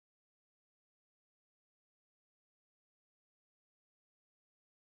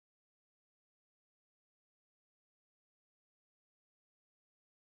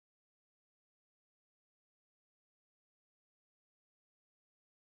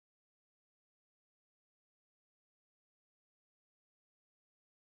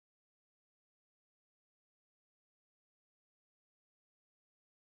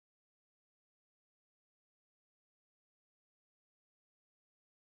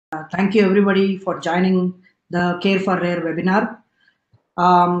Thank you everybody for joining the Care for Rare webinar.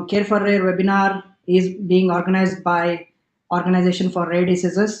 Care for Rare webinar is being organized by Organization for Rare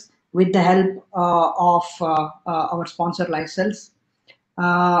Diseases with the help of our sponsor LifeCells.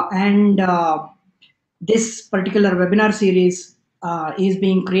 This particular webinar series is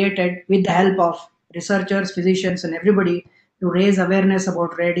being created with the help of researchers, physicians, and everybody to raise awareness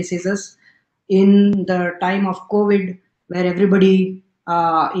about rare diseases in the time of COVID, where everybody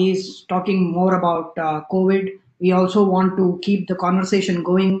is talking more about COVID. We also want to keep the conversation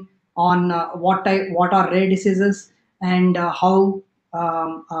going on what are rare diseases and how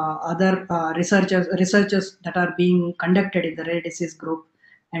other researchers that are being conducted in the rare disease group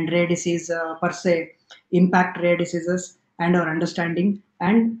and rare disease per se impact rare diseases and our understanding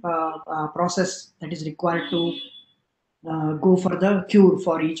and process that is required to go for the cure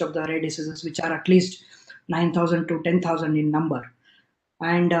for each of the rare diseases, which are at least 9,000 to 10,000 in number.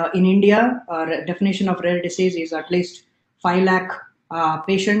 And in India, definition of rare disease is at least 5 lakh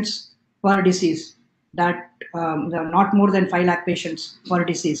patients per disease. That not more than 5 lakh patients per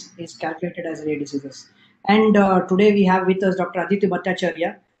disease is calculated as rare diseases. And today we have with us Dr. Aditi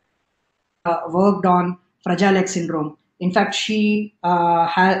Bhattacharya, worked on Fragile X syndrome. In fact, she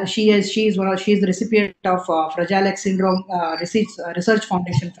is the recipient of Fragile X syndrome Research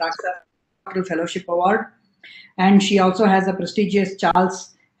Foundation Fractal Fellowship Award, and she also has a prestigious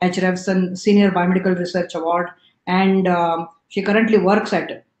Charles H. Revson Senior Biomedical Research Award, and she currently works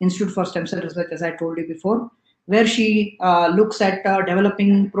at Institute for Stem Cell Research, as I told you before, where she looks at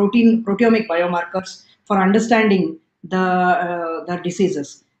developing proteomic biomarkers for understanding the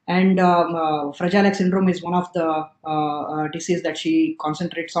diseases. And Fragile X syndrome is one of the disease that she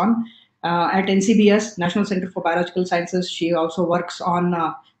concentrates on. At NCBS, National Center for Biological Sciences, she also works on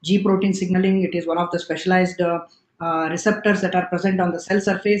G protein signaling. It is one of the specialized receptors that are present on the cell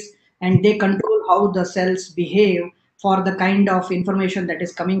surface, and they control how the cells behave for the kind of information that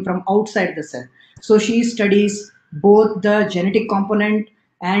is coming from outside the cell. So she studies both the genetic component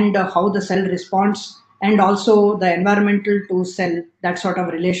and how the cell responds, and also the environmental to cell, that sort of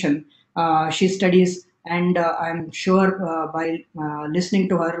relation she studies. And I'm sure by listening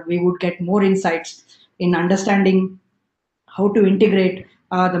to her, we would get more insights in understanding how to integrate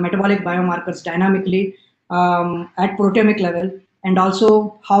the metabolic biomarkers dynamically at proteomic level, and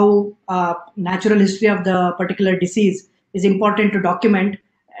also how natural history of the particular disease is important to document,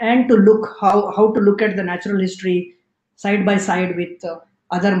 and to look how to look at the natural history side by side with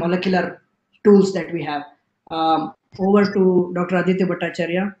other molecular tools that we have. Over to Dr. Aditi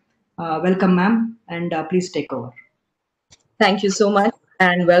Bhattacharya. Welcome, ma'am, and please take over. Thank you so much,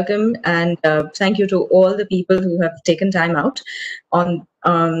 and welcome, and thank you to all the people who have taken time out on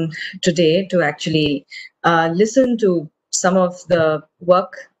today to actually listen to some of the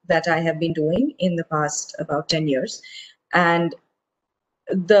work that I have been doing in the past about 10 years, and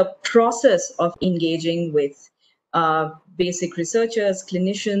the process of engaging with basic researchers,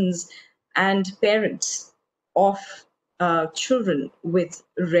 clinicians, and parents of children with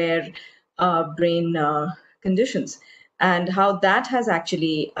rare brain conditions, and how that has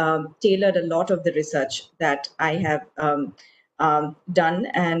actually tailored a lot of the research that I have done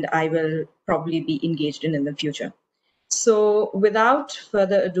and I will probably be engaged in the future. So without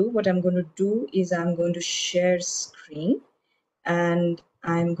further ado, what I'm going to do is I'm going to share screen, and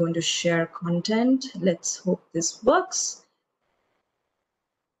I'm going to share content. Let's hope this works.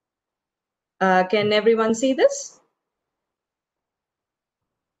 Can everyone see this?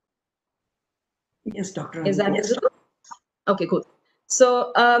 Yes, Dr. Is that visible? Okay, cool.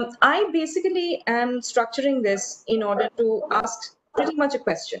 So I basically am structuring this in order to ask pretty much a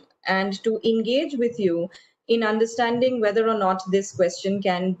question and to engage with you in understanding whether or not this question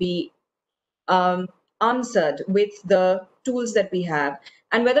can be answered with the tools that we have,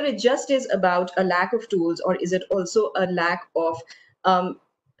 and whether it just is about a lack of tools, or is it also a lack of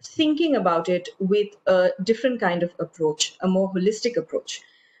thinking about it with a different kind of approach, a more holistic approach.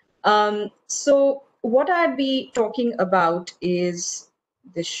 So what I'd be talking about is,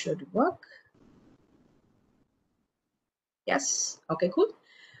 this should work. Yes, okay, cool.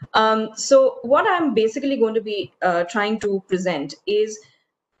 So what I'm basically going to be trying to present is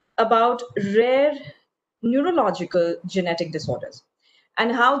about rare neurological genetic disorders,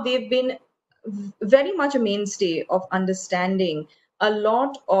 and how they've been very much a mainstay of understanding a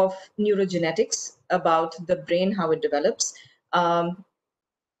lot of neurogenetics about the brain, how it develops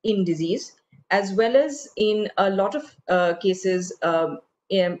in disease, as well as in a lot of cases of,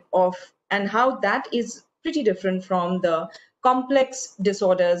 and how that is pretty different from the complex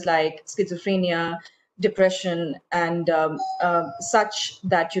disorders like schizophrenia, depression, and such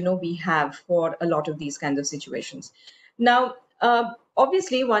that we have for a lot of these kinds of situations. Now,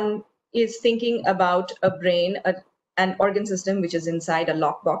 obviously, one is thinking about a brain, an organ system which is inside a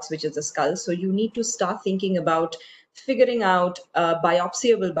lockbox, which is the skull. So you need to start thinking about figuring out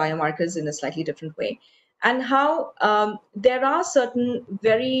biopsyable biomarkers in a slightly different way, and how there are certain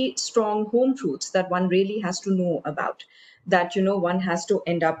very strong home truths that one really has to know about, that one has to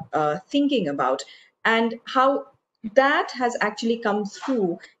end up thinking about, and how that has actually come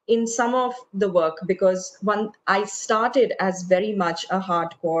through in some of the work, because I started as very much a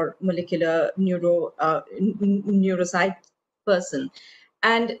hardcore molecular neuroscience person,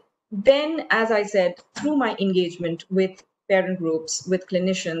 and then, as I said, through my engagement with parent groups, with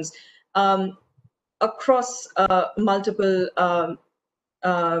clinicians, across multiple uh,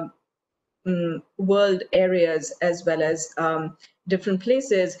 world areas, as well as different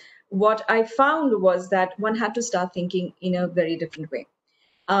places, what I found was that one had to start thinking in a very different way.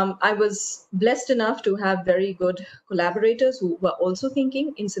 I was blessed enough to have very good collaborators who were also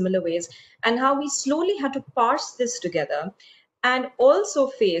thinking in similar ways, and how we slowly had to parse this together and also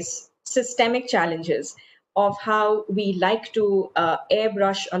face systemic challenges of how we like to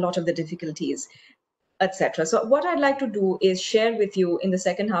airbrush a lot of the difficulties, etc. So what I'd like to do is share with you in the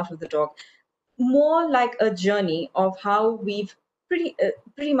second half of the talk more like a journey of how we've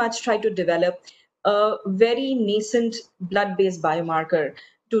pretty much tried to develop a very nascent blood-based biomarker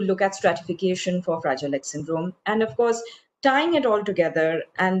to look at stratification for Fragile X syndrome, and of course tying it all together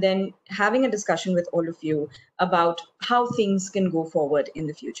and then having a discussion with all of you about how things can go forward in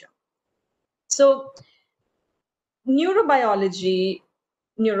the future. So neurobiology,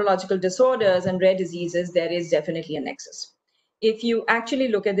 neurological disorders, and rare diseases, there is definitely a nexus. If you actually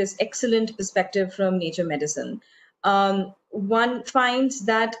look at this excellent perspective from Nature Medicine, one finds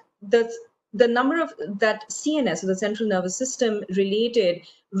that the number of that CNS, so the central nervous system related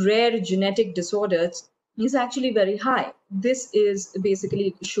rare genetic disorders, is actually very high. This is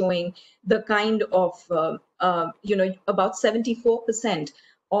basically showing the kind of, about 74%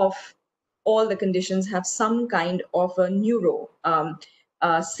 of all the conditions have some kind of a neuro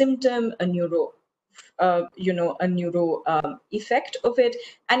symptom, a neuro effect of it,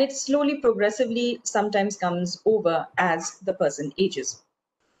 and it slowly, progressively, sometimes comes over as the person ages.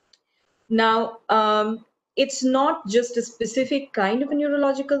 Now, it's not just a specific kind of a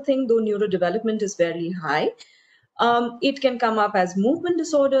neurological thing, though neurodevelopment is very high. It can come up as movement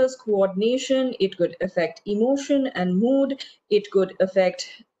disorders, coordination. It could affect emotion and mood. It could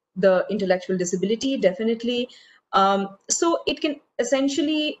affect the intellectual disability, definitely. So it can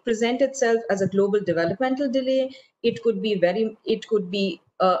essentially present itself as a global developmental delay. It could be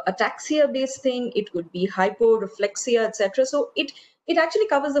ataxia-based thing. It could be hyporeflexia, etc. So it actually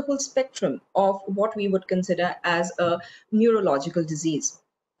covers the whole spectrum of what we would consider as a neurological disease.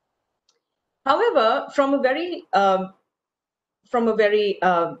 However, from a very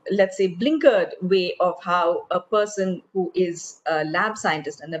let's say, blinkered way of how a person who is a lab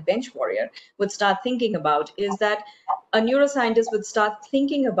scientist and a bench warrior would start thinking about, is that a neuroscientist would start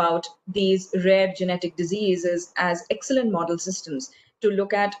thinking about these rare genetic diseases as excellent model systems to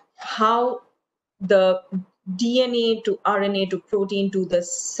look at how the DNA to RNA to protein to the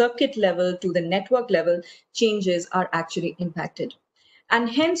circuit level to the network level changes are actually impacted. And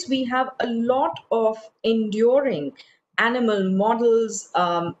hence we have a lot of enduring animal models.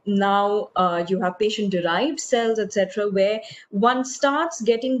 Now you have patient-derived cells, etc., where one starts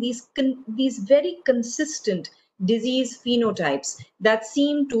getting these very consistent disease phenotypes that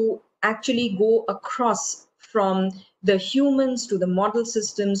seem to actually go across from the humans to the model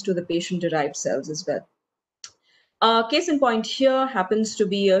systems to the patient-derived cells as well. Case in point here happens to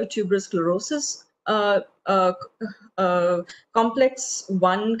be a tuberous sclerosis complex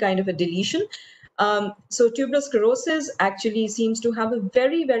 1 kind of a deletion. So tuberous sclerosis actually seems to have a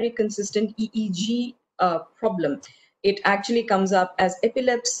very, very consistent EEG problem. It actually comes up as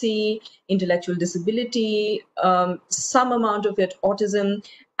epilepsy, intellectual disability, some amount of it autism,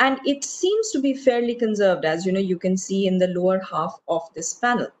 and it seems to be fairly conserved, as you can see in the lower half of this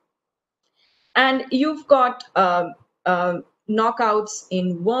panel. And you've got knockouts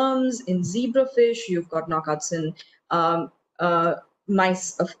in worms, in zebrafish, you've got knockouts in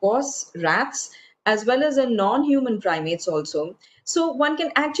mice, of course, rats, as well as in non-human primates also. So one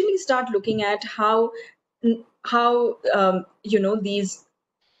can actually start looking at how these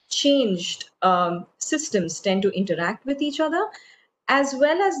changed systems tend to interact with each other, as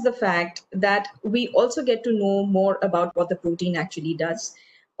well as the fact that we also get to know more about what the protein actually does,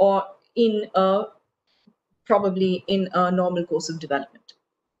 or probably in a normal course of development.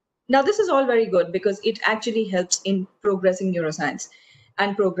 Now, this is all very good because it actually helps in progressing neuroscience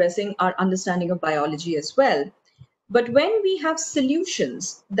and progressing our understanding of biology as well. But when we have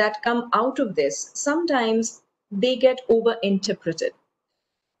solutions that come out of this, sometimes they get overinterpreted.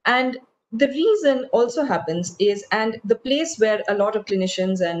 And the reason also happens is, and the place where a lot of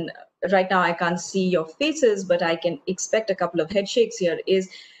clinicians, and right now I can't see your faces, but I can expect a couple of head shakes here, is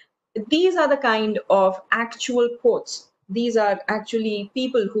these are the kind of actual quotes. These are actually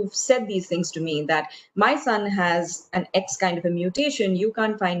people who've said these things to me, that my son has an X kind of a mutation. You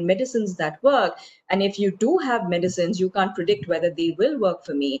can't find medicines that work. And if you do have medicines, you can't predict whether they will work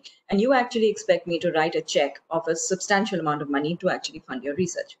for me. And you actually expect me to write a check of a substantial amount of money to actually fund your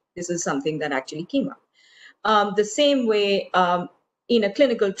research. This is something that actually came up. The same way in a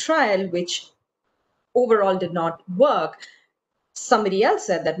clinical trial, which overall did not work, somebody else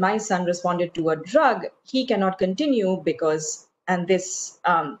said that my son responded to a drug, he cannot continue because, and this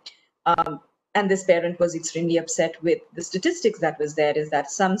parent was extremely upset with the statistics that was there, is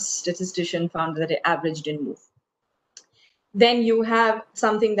that some statistician found that the average didn't move. Then you have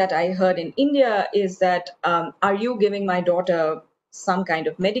something that I heard in India is that, are you giving my daughter some kind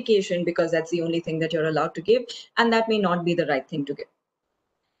of medication because that's the only thing that you're allowed to give, and that may not be the right thing to give.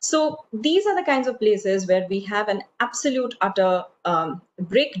 So these are the kinds of places where we have an absolute utter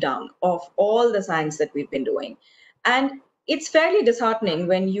breakdown of all the science that we've been doing. And it's fairly disheartening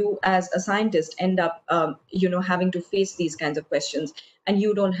when you as a scientist end up having to face these kinds of questions and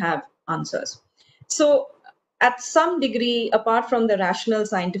you don't have answers. So at some degree, apart from the rational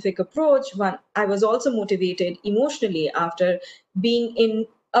scientific approach, I was also motivated emotionally after being in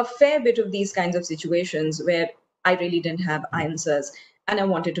a fair bit of these kinds of situations where I really didn't have answers. And I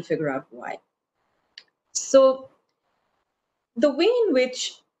wanted to figure out why. So the way in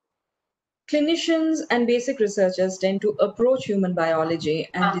which clinicians and basic researchers tend to approach human biology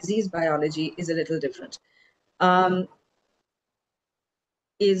and disease biology is a little different.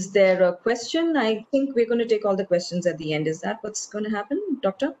 Is there a question? I think we're going to take all the questions at the end. Is that what's going to happen,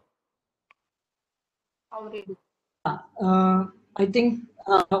 Doctor? I think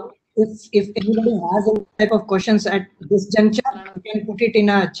if anybody has any type of questions at this juncture, you can put it in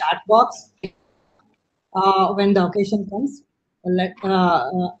a chat box when the occasion comes.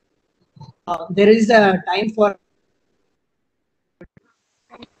 There is a time for.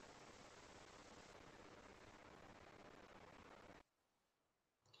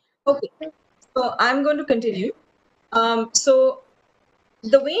 Okay, so I'm going to continue. So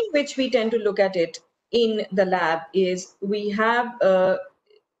the way in which we tend to look at it in the lab is we have a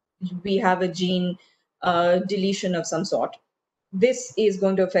gene deletion of some sort. This is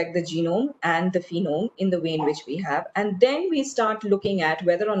going to affect the genome and the phenome in the way in which we have. And then we start looking at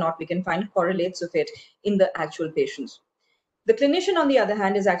whether or not we can find correlates of it in the actual patients. The clinician, on the other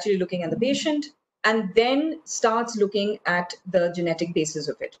hand, is actually looking at the patient and then starts looking at the genetic basis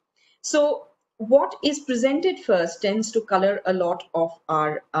of it. So what is presented first tends to color a lot of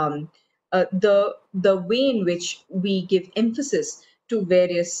our the way in which we give emphasis to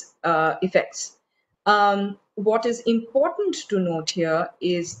various effects. What is important to note here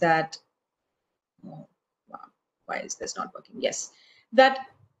is that, why is this not working? Yes, that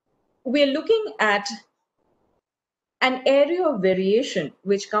we're looking at an area of variation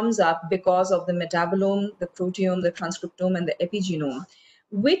which comes up because of the metabolome, the proteome, the transcriptome, and the epigenome,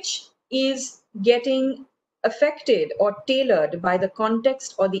 which is getting affected or tailored by the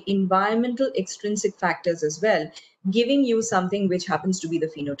context or the environmental extrinsic factors as well, giving you something which happens to be the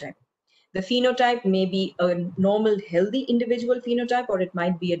phenotype. The phenotype may be a normal, healthy individual phenotype, or it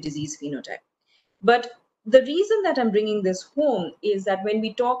might be a disease phenotype. But the reason that I'm bringing this home is that when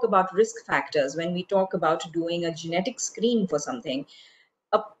we talk about risk factors, when we talk about doing a genetic screen for something,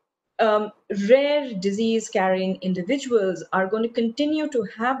 rare disease carrying individuals are going to continue to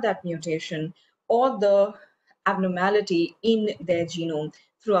have that mutation or the abnormality in their genome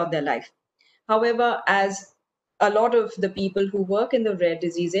throughout their life. However, as a lot of the people who work in the rare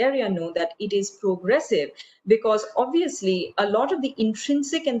disease area know, that it is progressive because obviously a lot of the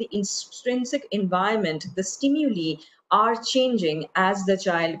intrinsic and the extrinsic environment, the stimuli, are changing as the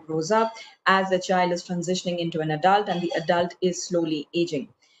child grows up, as the child is transitioning into an adult, and the adult is slowly aging.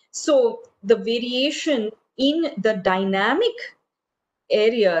 So the variation in the dynamic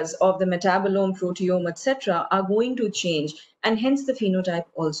areas of the metabolome, proteome, etc., are going to change, and hence the phenotype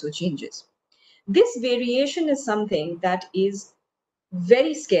also changes. This variation is something that is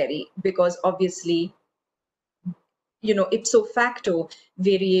very scary because obviously, ipso facto,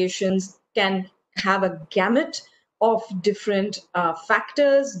 variations can have a gamut of different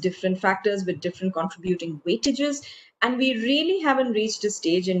factors with different contributing weightages. And we really haven't reached a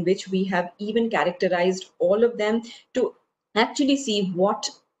stage in which we have even characterized all of them to actually see what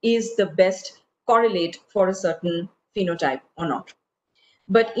is the best correlate for a certain phenotype or not.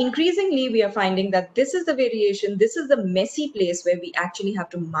 But increasingly, we are finding that this is the variation, this is the messy place where we actually have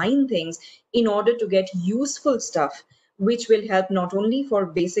to mine things in order to get useful stuff, which will help not only for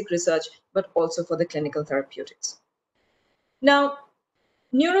basic research, but also for the clinical therapeutics. Now,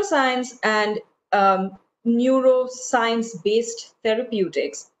 neuroscience and neuroscience-based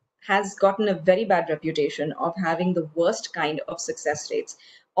therapeutics has gotten a very bad reputation of having the worst kind of success rates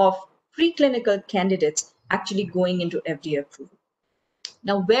of preclinical candidates actually going into FDA approval.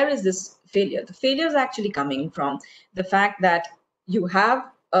 Now, where is this failure? The failure is actually coming from the fact that you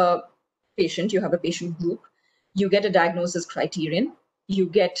have a patient, you have a patient group, you get a diagnosis criterion, you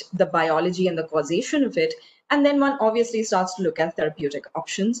get the biology and the causation of it, and then one obviously starts to look at therapeutic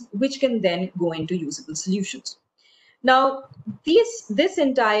options, which can then go into usable solutions. Now, this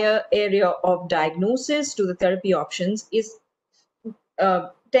entire area of diagnosis to the therapy options is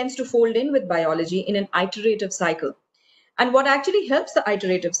tends to fold in with biology in an iterative cycle. And what actually helps the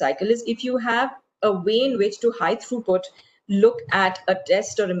iterative cycle is if you have a way in which to high throughput look at a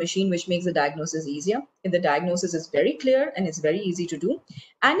test or a machine which makes the diagnosis easier, if the diagnosis is very clear and it's very easy to do,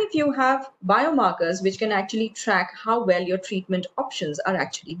 and if you have biomarkers which can actually track how well your treatment options are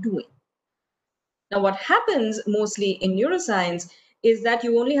actually doing. Now, what happens mostly in neuroscience is that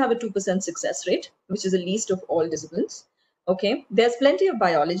you only have a 2% success rate, which is the least of all disciplines. Okay, there's plenty of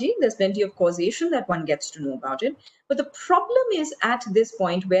biology, there's plenty of causation that one gets to know about it. But the problem is at this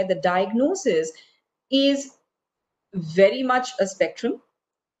point where the diagnosis is very much a spectrum.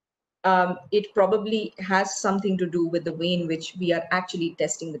 It probably has something to do with the way in which we are actually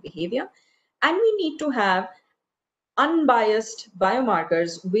testing the behavior. And we need to have unbiased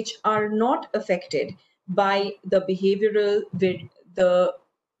biomarkers which are not affected by the behavioral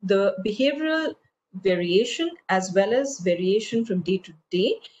variation as well as variation from day to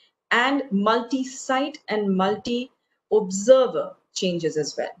day and multi-site and multi-observer changes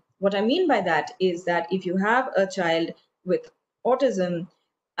as well. What I mean by that is that if you have a child with autism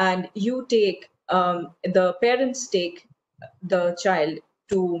and you take the parents take the child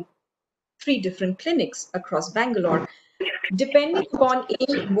to 3 different clinics across Bangalore, depending upon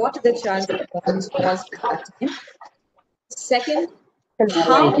what the child's performance was at that time. Second, what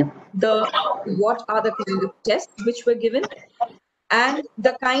are the kind of tests which were given and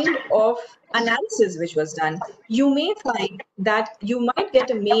the kind of analysis which was done. You may find that you might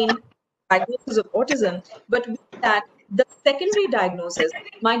get a main diagnosis of autism, but with that, the secondary diagnosis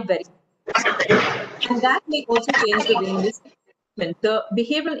might vary. And that may also change the way in which the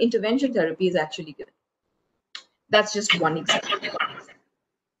behavioral intervention therapy is actually given. That's just one example.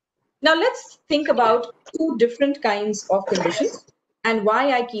 Now let's think about 2 different kinds of conditions and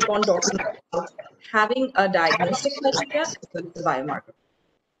why I keep on talking about having a diagnostic criteria as well as a biomarker.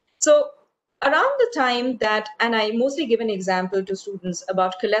 So around the time that, and I mostly give an example to students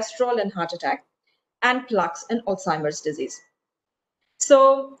about cholesterol and heart attack and plaques and Alzheimer's disease.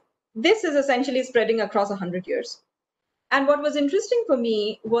 So this is essentially spreading across 100 years. And what was interesting for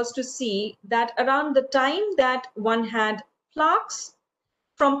me was to see that around the time that one had plaques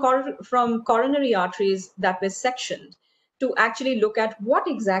from coronary arteries that were sectioned to actually look at what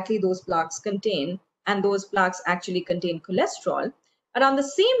exactly those plaques contain, and those plaques actually contain cholesterol. Around the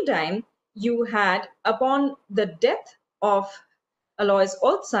same time, you had, upon the death of Alois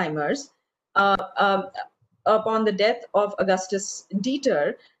Alzheimer's, upon the death of Augustus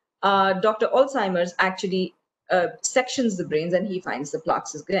Dieter, Dr. Alzheimer's actually sections the brains and he finds the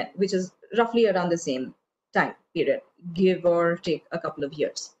plaques again, which is roughly around the same time period, give or take a couple of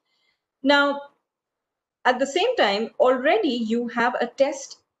years. Now, at the same time, already you have a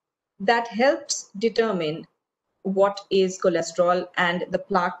test that helps determine what is cholesterol, and the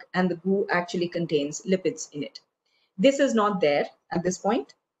plaque and the goo actually contains lipids in it. This is not there at this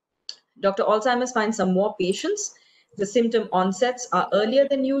point. Dr. Alzheimer's finds some more patients. The symptom onsets are earlier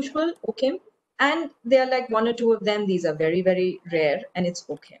than usual, okay? And there are like 1 or 2 of them. These are very, very rare and it's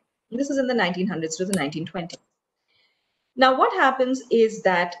okay. This is in the 1900s to the 1920s. Now, what happens is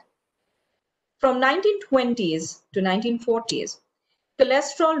that from 1920s to 1940s,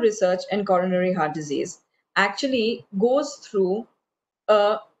 cholesterol research and coronary heart disease actually goes through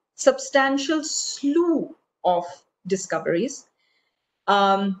a substantial slew of discoveries.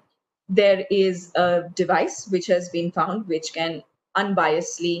 There is a device which has been found which can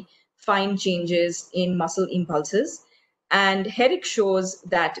unbiasedly find changes in muscle impulses. And Herrick shows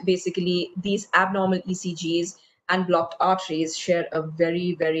that basically these abnormal ECGs and blocked arteries share a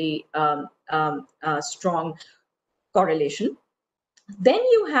very, very strong correlation. Then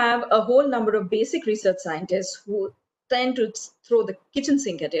you have a whole number of basic research scientists who tend to throw the kitchen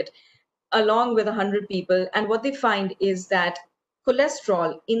sink at it, along with 100 people. And what they find is that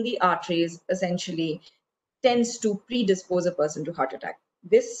cholesterol in the arteries essentially tends to predispose a person to heart attack.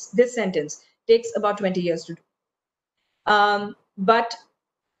 This sentence takes about 20 years to do. But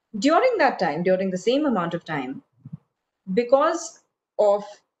during that time, during the same amount of time, because of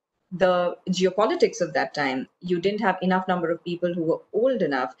the geopolitics of that time, you didn't have enough number of people who were old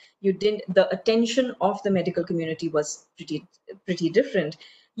enough. The attention of the medical community was pretty different.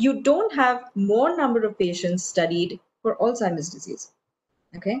 You don't have more number of patients studied for Alzheimer's disease.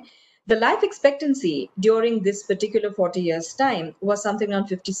 Okay. The life expectancy during this particular 40 years time was something around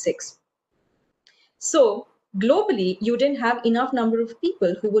 56. So globally, you didn't have enough number of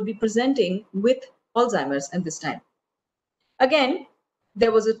people who would be presenting with Alzheimer's at this time. Again,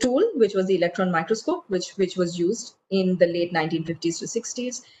 there was a tool, which was the electron microscope, which was used in the late 1950s to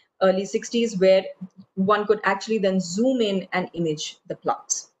 60s, early 60s, where one could actually then zoom in and image the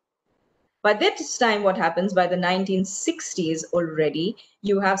plaques. By this time, what happens, by the 1960s already,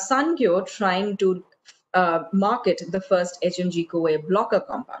 you have Sankyo trying to market the first HMG-CoA blocker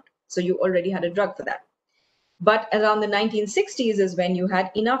compound. So you already had a drug for that. But around the 1960s is when you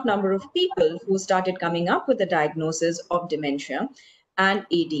had enough number of people who started coming up with the diagnosis of dementia and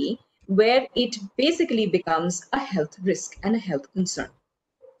AD, where it basically becomes a health risk and a health concern.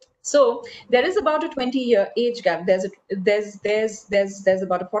 So there is about a 20-year age gap. There's about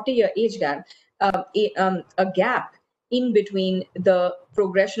a 40-year age gap, a gap in between the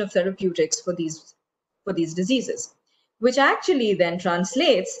progression of therapeutics for these diseases, which actually then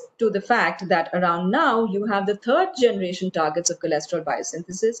translates to the fact that around now you have the third generation targets of cholesterol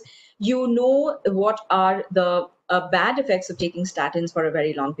biosynthesis. You know what are the bad effects of taking statins for a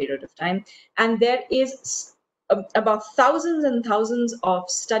very long period of time. And there is about thousands and thousands of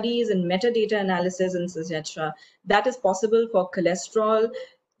studies and metadata analysis and etc. that is possible for cholesterol,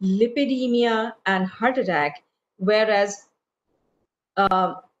 lipidemia, and heart attack, whereas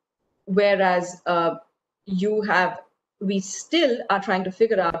we still are trying to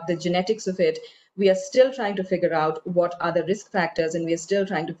figure out the genetics of it. We are still trying to figure out what are the risk factors, and we are still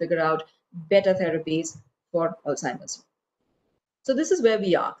trying to figure out better therapies for Alzheimer's. So this is where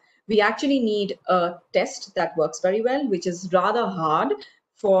we are. We actually need a test that works very well, which is rather hard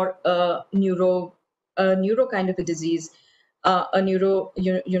for a neuro kind of a disease, a neuro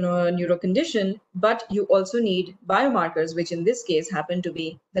condition, but you also need biomarkers, which in this case happen to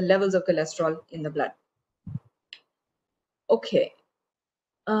be the levels of cholesterol in the blood. Okay.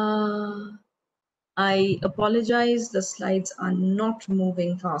 I apologize, the slides are not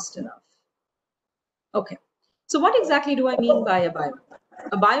moving fast enough. Okay. So what exactly do I mean by a biomarker?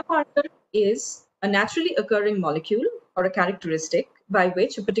 A biomarker is a naturally occurring molecule or a characteristic by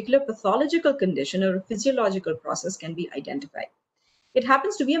which a particular pathological condition or a physiological process can be identified. It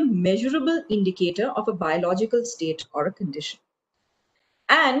happens to be a measurable indicator of a biological state or a condition.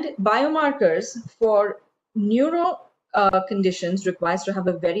 And biomarkers for neuro conditions requires to have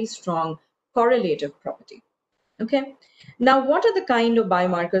a very strong correlative property. Okay. Now, what are the kind of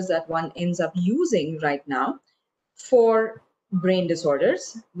biomarkers that one ends up using right now? For brain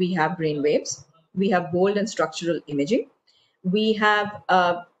disorders, we have brain waves, we have bold and structural imaging, we have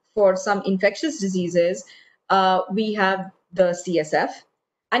for some infectious diseases, we have the CSF,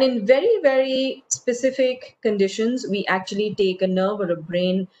 and in very, very specific conditions, we actually take a nerve or a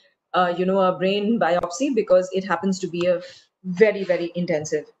brain, a brain biopsy, because it happens to be a very, very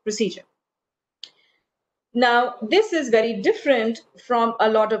intensive procedure. Now, this is very different from a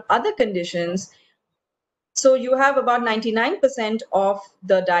lot of other conditions. So you have about 99% of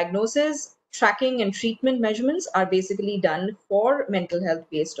the diagnosis, tracking, and treatment measurements are basically done for mental health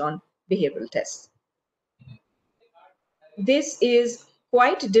based on behavioral tests. This is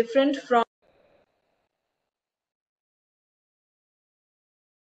quite different from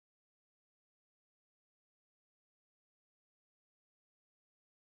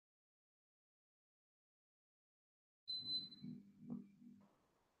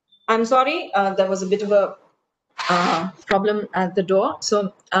I'm sorry, there was a bit of a problem at the door.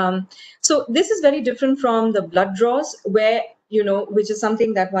 So, so this is very different from the blood draws, where, which is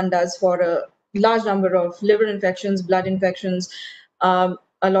something that one does for a large number of liver infections, blood infections, a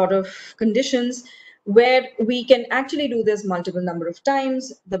lot of conditions, where we can actually do this multiple number of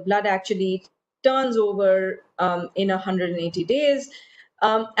times. The blood actually turns over in 180 days.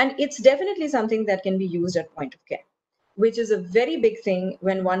 And it's definitely something that can be used at point of care, which is a very big thing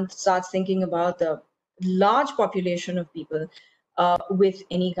when one starts thinking about the large population of people with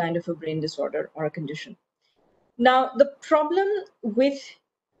any kind of a brain disorder or a condition. Now, the problem with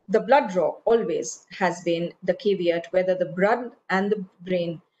the blood draw always has been the caveat whether the blood and the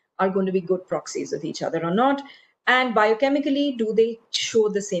brain are going to be good proxies of each other or not, and biochemically, do they show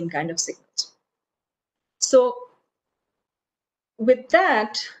the same kind of signals? So with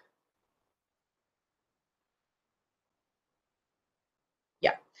that,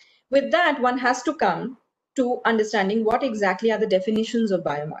 one has to come to understanding what exactly are the definitions of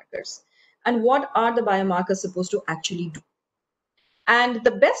biomarkers and what are the biomarkers supposed to actually do. And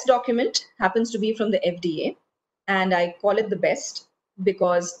the best document happens to be from the FDA, and I call it the best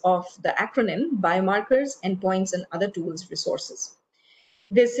because of the acronym Biomarkers, Endpoints, and Other Tools Resources.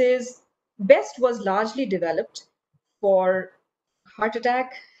 This is best was largely developed for heart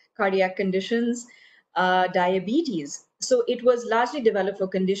attack, cardiac conditions, diabetes. So it was largely developed for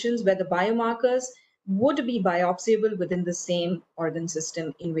conditions where the biomarkers would be biopsiable within the same organ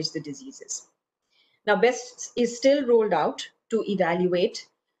system in which the disease is. Now, BEST is still rolled out to evaluate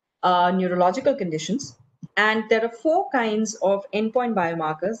neurological conditions. And there are 4 kinds of endpoint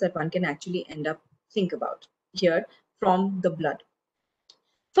biomarkers that one can actually end up think about here from the blood.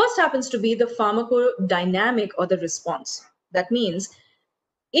 First happens to be the pharmacodynamic or the response. That means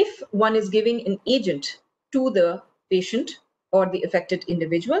if one is giving an agent to the patient or the affected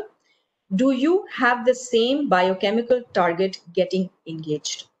individual, do you have the same biochemical target getting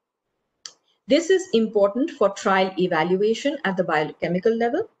engaged? This is important for trial evaluation at the biochemical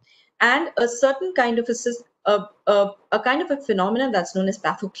level, and a certain kind of a kind of a phenomenon that's known as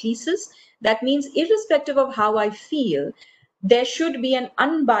pathokinesis. That means irrespective of how I feel, there should be an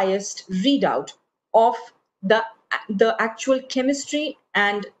unbiased readout of the actual chemistry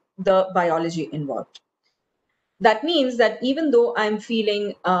and the biology involved. That means that even though I'm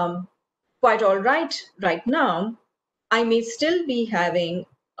feeling quite all right now, I may still be having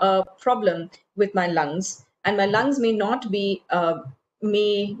a problem with my lungs, and my lungs may not be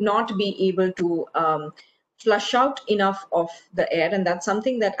able to flush out enough of the air, and that's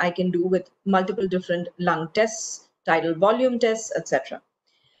something that I can do with multiple different lung tests, tidal volume tests, etc.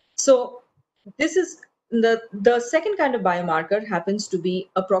 So this is the second kind of biomarker happens to be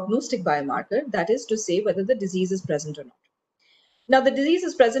a prognostic biomarker, that is to say whether the disease is present or not. Now, the disease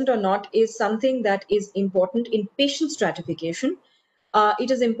is present or not is something that is important in patient stratification.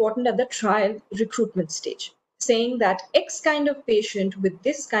 It is important at the trial recruitment stage, saying that X kind of patient with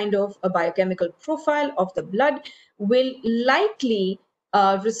this kind of a biochemical profile of the blood will likely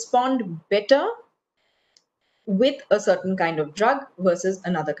respond better with a certain kind of drug versus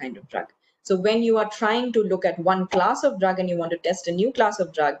another kind of drug. So when you are trying to look at one class of drug and you want to test a new class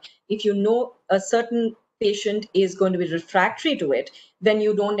of drug, if you know a certain patient is going to be refractory to it, then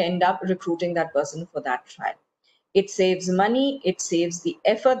you don't end up recruiting that person for that trial. It saves money, it saves the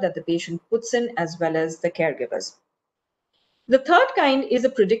effort that the patient puts in as well as the caregivers. The third kind is a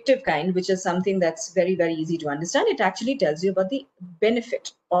predictive kind, which is something that's very, very easy to understand. It actually tells you about the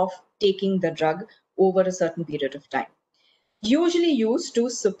benefit of taking the drug over a certain period of time, usually used to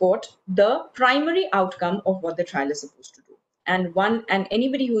support the primary outcome of what the trial is supposed to do. And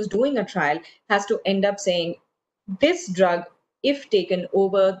anybody who's doing a trial has to end up saying, this drug, if taken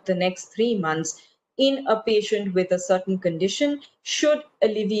over the next 3 months in a patient with a certain condition, should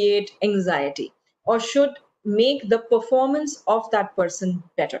alleviate anxiety or should make the performance of that person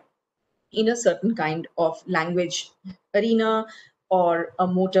better in a certain kind of language arena or a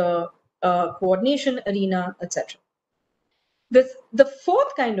motor coordination arena, etc. The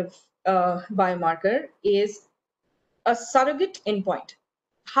fourth kind of biomarker is a surrogate endpoint.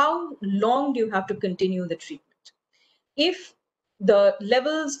 How long do you have to continue the treatment? If the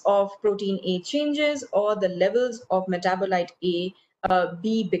levels of protein A changes or the levels of metabolite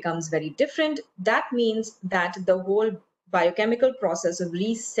B becomes very different, that means that the whole biochemical process of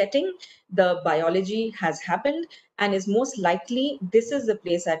resetting the biology has happened, and is most likely this is the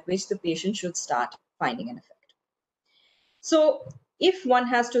place at which the patient should start finding an effect. So if one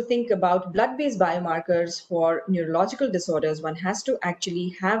has to think about blood-based biomarkers for neurological disorders, one has to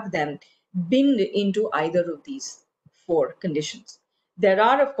actually have them binned into either of these 4 conditions. There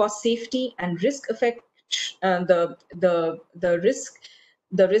are, of course, safety and risk effect, the risk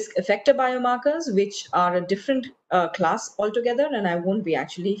effector biomarkers, which are a different class altogether, and I won't be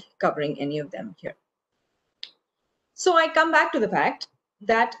actually covering any of them here. So I come back to the fact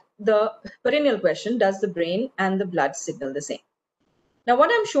that the perennial question, does the brain and the blood signal the same? Now,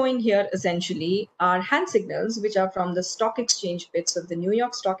 what I'm showing here essentially are hand signals, which are from the stock exchange bits of the New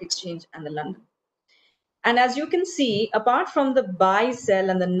York Stock Exchange and the London. And as you can see, apart from the buy,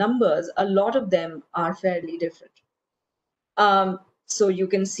 sell, and the numbers, a lot of them are fairly different. So you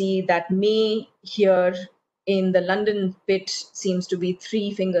can see that May here in the London pit seems to be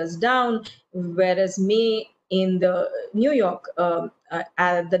 3 fingers down, whereas May in the New York,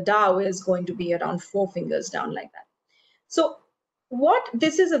 the Dow is going to be around 4 fingers down, like that. So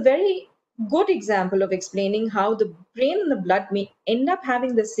this is a very good example of explaining how the brain and the blood may end up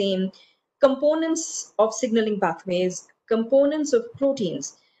having the same components of signaling pathways, components of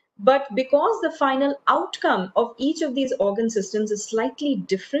proteins, but because the final outcome of each of these organ systems is slightly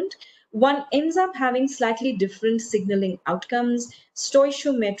different, one ends up having slightly different signaling outcomes,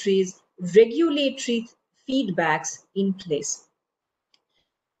 stoichiometries, regulatory feedbacks in place.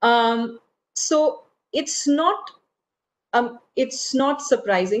 So it's not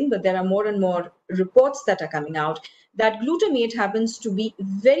surprising, but there are more and more reports that are coming out that glutamate happens to be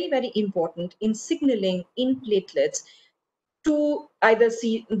very, very important in signaling in platelets to either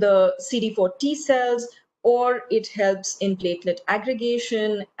see the CD4 T cells, or it helps in platelet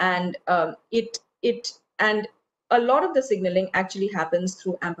aggregation, and and a lot of the signaling actually happens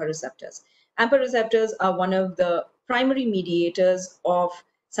through AMPA receptors. AMPA receptors are one of the primary mediators of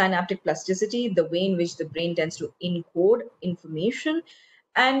synaptic plasticity, the way in which the brain tends to encode information.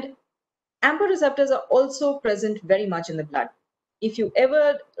 And AMPA receptors are also present very much in the blood. If you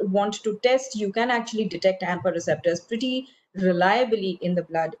ever want to test, you can actually detect AMPA receptors pretty reliably in the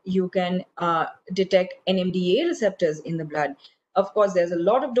blood. You can detect NMDA receptors in the blood. Of course, there's a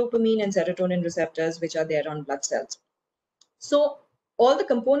lot of dopamine and serotonin receptors which are there on blood cells. So all the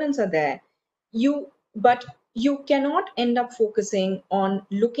components are there. But you cannot end up focusing on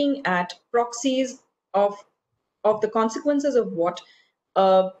looking at proxies of the consequences of what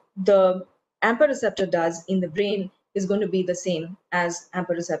the AMPA receptor does in the brain is going to be the same as AMPA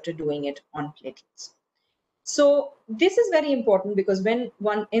receptor doing it on platelets. So this is very important, because when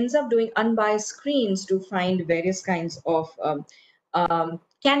one ends up doing unbiased screens to find various kinds of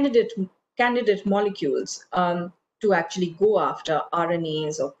candidate molecules to actually go after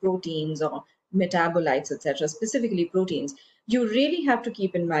RNAs or proteins or metabolites, etc., specifically proteins, you really have to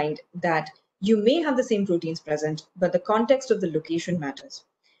keep in mind that you may have the same proteins present, but the context of the location matters,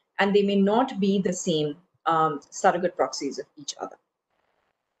 and they may not be the same surrogate proxies of each other.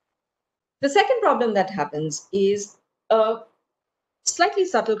 The second problem that happens is a slightly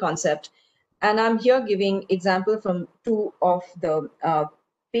subtle concept, and I'm here giving example from 2 of the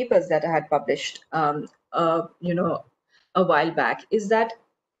papers that I had published, a while back, is that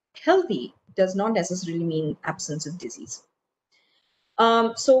healthy does not necessarily mean absence of disease.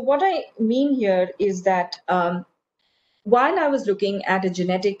 So what I mean here is that while I was looking at a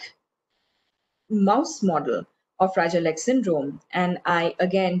genetic mouse model of Fragile X syndrome, and I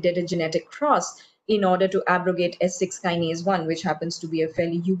again did a genetic cross in order to abrogate S6 kinase 1, which happens to be a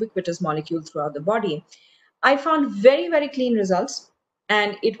fairly ubiquitous molecule throughout the body, I found very, very clean results,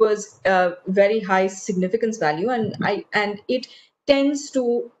 and it was a very high significance value, and it tends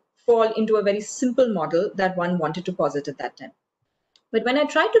to fall into a very simple model that one wanted to posit at that time. But when I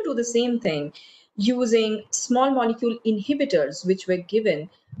tried to do the same thing using small molecule inhibitors, which were given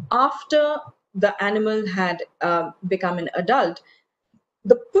after the animal had become an adult,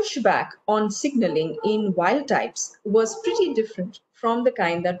 the pushback on signaling in wild types was pretty different from the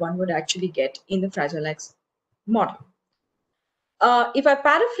kind that one would actually get in the Fragile X model. If I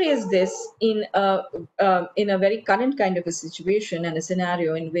paraphrase this in a very current kind of a situation and a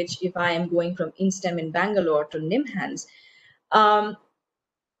scenario in which, if I am going from INSTEM in Bangalore to NIMHANS,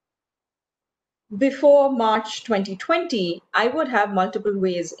 before March 2020, I would have multiple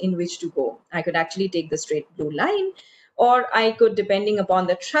ways in which to go. I could actually take the straight blue line, or I could, depending upon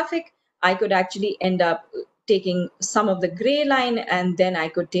the traffic, I could actually end up taking some of the gray line, and then I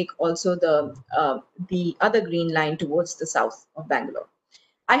could take also the other green line towards the south of Bangalore.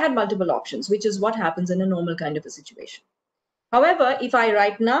 I had multiple options, which is what happens in a normal kind of a situation. However, if I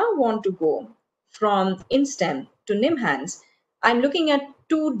right now want to go from INSTEM to NIMHANS, I'm looking at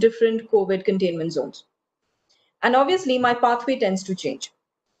 2 different COVID containment zones. And obviously, my pathway tends to change.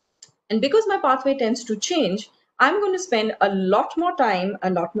 And because my pathway tends to change, I'm going to spend a lot more time, a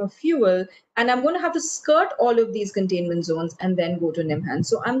lot more fuel, and I'm going to have to skirt all of these containment zones and then go to NIMHANS.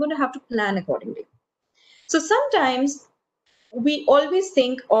 So I'm going to have to plan accordingly. So sometimes we always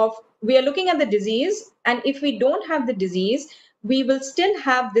think of, we are looking at the disease, and if we don't have the disease, we will still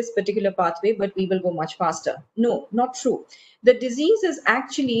have this particular pathway, but we will go much faster. No, not true. The disease is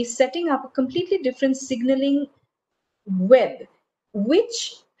actually setting up a completely different signaling web,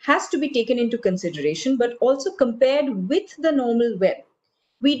 which has to be taken into consideration, but also compared with the normal web.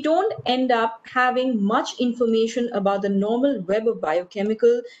 We don't end up having much information about the normal web of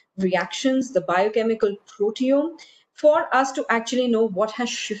biochemical reactions, the biochemical proteome, for us to actually know what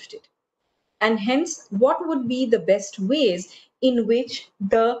has shifted. and hence what would be the best ways in which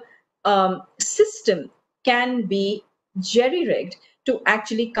the system can be jerry-rigged to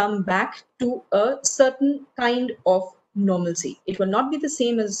actually come back to a certain kind of normalcy. It will not be the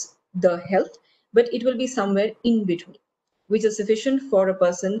same as the health, but it will be somewhere in between, which is sufficient for a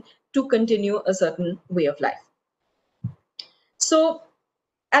person to continue a certain way of life. So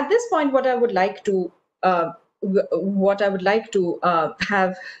at this point, what I would like to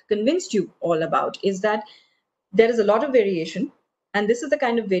have convinced you all about is that there is a lot of variation, and this is the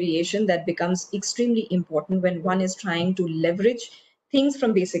kind of variation that becomes extremely important when one is trying to leverage things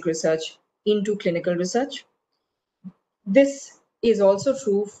from basic research into clinical research. This is also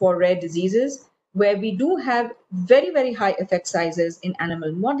true for rare diseases, where we do have very, very high effect sizes in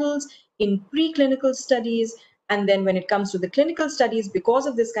animal models, in preclinical studies, and then when it comes to the clinical studies, because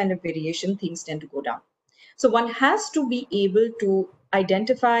of this kind of variation, things tend to go down. So one has to be able to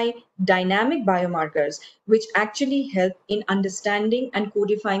identify dynamic biomarkers, which actually help in understanding and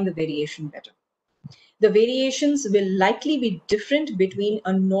codifying the variation better. The variations will likely be different between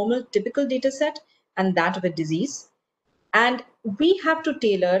a normal typical data set and that of a disease. And we have to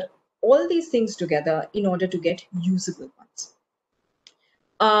tailor all these things together in order to get usable ones.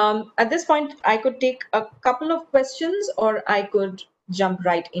 At this point, I could take a couple of questions, or I could jump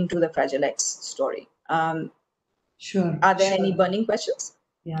right into the Fragile X story. Sure. Are there any burning questions?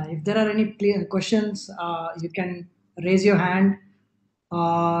 Yeah, if there are any clear questions, you can raise your hand.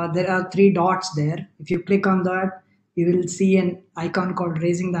 There are three dots there. If you click on that, you will see an icon called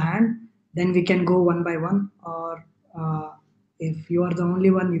raising the hand. Then we can go one by one. Or if you are the only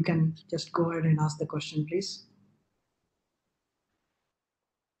one, you can just go ahead and ask the question, please.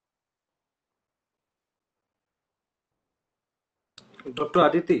 Dr.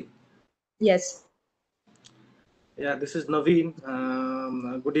 Aditi. Yes. Yeah, this is Naveen.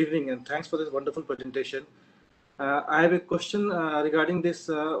 Good evening and thanks for this wonderful presentation. I have a question regarding this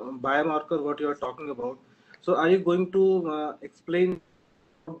biomarker, what you are talking about. So are you going to explain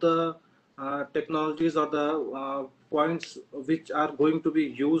the technologies or the points which are going to be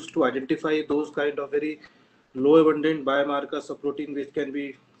used to identify those kind of very low abundant biomarkers of protein which can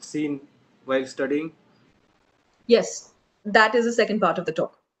be seen while studying? Yes, that is the second part of the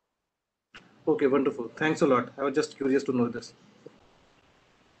talk. Okay, wonderful. Thanks a lot. I was just curious to know this.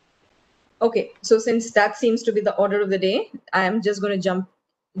 Okay, so since that seems to be the order of the day, I am just going to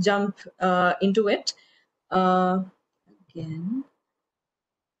jump into it again.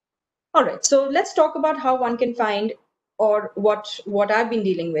 All right, so let's talk about how one can find, or what I've been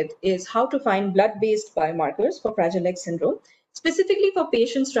dealing with is how to find blood-based biomarkers for Fragile X syndrome, specifically for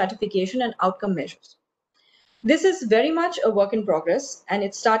patient stratification and outcome measures. This is very much a work in progress, and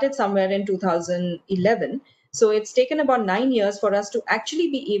it started somewhere in 2011. So it's taken about 9 years for us to actually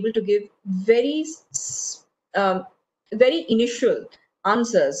be able to give very initial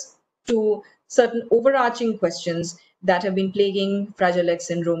answers to certain overarching questions that have been plaguing Fragile X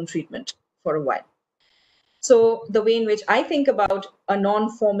syndrome treatment for a while. So the way in which I think about a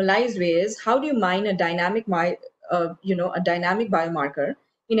non-formalized way is, how do you mine a dynamic biomarker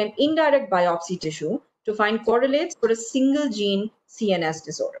in an indirect biopsy tissue to find correlates for a single gene CNS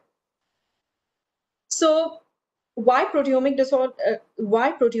disorder? So why proteomic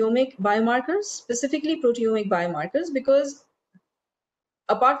biomarkers, specifically proteomic biomarkers? Because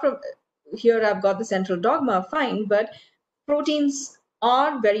apart from here, I've got the central dogma, fine, but proteins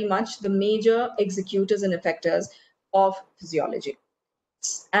are very much the major executors and effectors of physiology.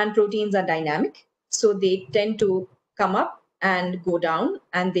 And proteins are dynamic, so they tend to come up and go down,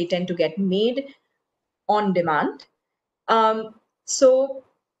 and they tend to get made on demand. So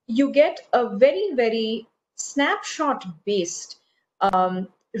you get a very, very snapshot-based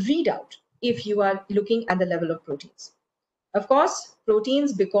readout if you are looking at the level of proteins. Of course,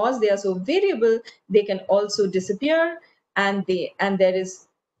 proteins, because they are so variable, they can also disappear, and there is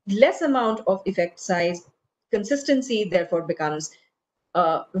less amount of effect size. Consistency, therefore, becomes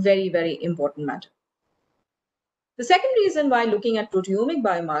a very, very important matter. The second reason why looking at proteomic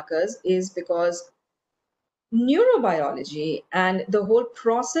biomarkers is because neurobiology and the whole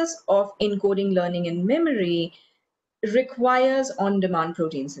process of encoding, learning, and memory requires on-demand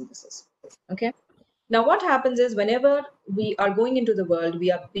protein synthesis. Okay. Now, what happens is, whenever we are going into the world,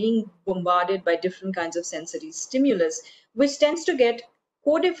 we are being bombarded by different kinds of sensory stimulus, which tends to get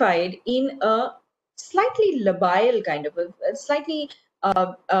codified in a slightly labile kind of a slightly,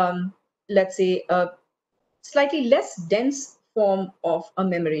 let's say, a slightly less dense form of a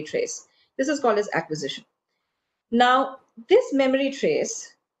memory trace. This is called as acquisition. Now, this memory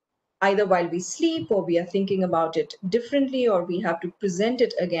trace, either while we sleep or we are thinking about it differently or we have to present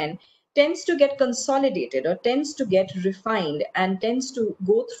it again, tends to get consolidated or tends to get refined and tends to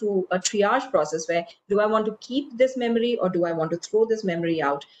go through a triage process where do I want to keep this memory or do I want to throw this memory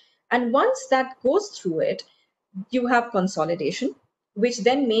out? And once that goes through it, you have consolidation, which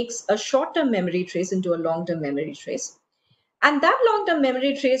then makes a short-term memory trace into a long-term memory trace. And that long-term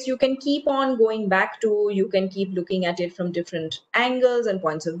memory trace, you can keep on going back to, you can keep looking at it from different angles and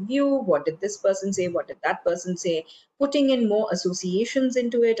points of view. What did this person say? What did that person say? Putting in more associations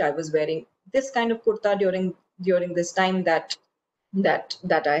into it. I was wearing this kind of kurta during this time that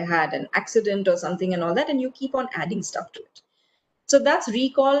I had an accident or something and all that, and you keep on adding stuff to it. So that's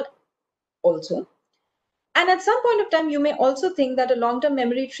recall also. And at some point of time, you may also think that a long-term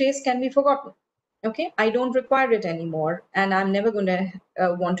memory trace can be forgotten. Okay, I don't require it anymore, and I'm never going to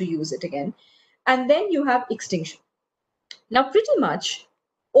want to use it again. And then you have extinction. Now, pretty much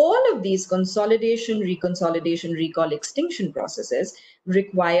all of these consolidation, reconsolidation, recall, extinction processes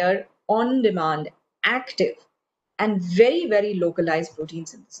require on-demand, active, and very, very localized protein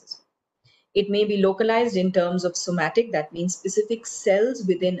synthesis. It may be localized in terms of somatic, that means specific cells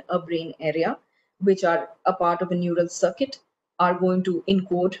within a brain area, which are a part of a neural circuit, are going to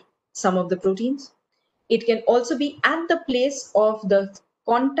encode some of the proteins. It can also be at the place of the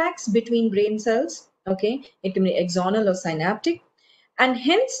contacts between brain cells. Okay, it can be axonal or synaptic. And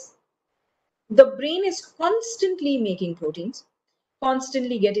hence, the brain is constantly making proteins,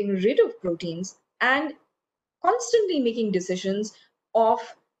 constantly getting rid of proteins, and constantly making decisions of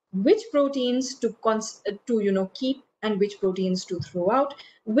which proteins to keep and which proteins to throw out,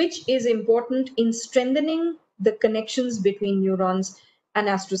 which is important in strengthening the connections between neurons and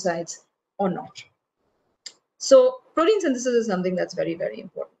astrocytes or not. So protein synthesis is something that's very, very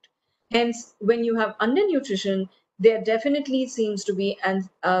important. Hence, when you have undernutrition, there definitely seems to be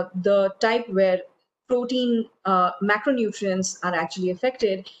the type where protein macronutrients are actually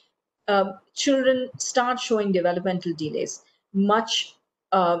affected. Children start showing developmental delays much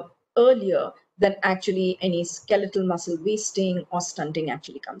earlier than actually any skeletal muscle wasting or stunting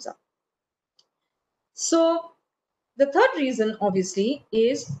actually comes up. So the third reason, obviously,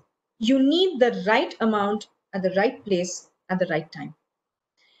 is you need the right amount at the right place at the right time.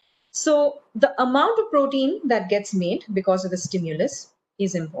 So the amount of protein that gets made because of the stimulus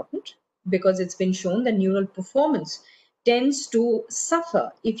is important, because it's been shown that neural performance tends to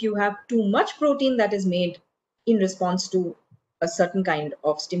suffer if you have too much protein that is made in response to a certain kind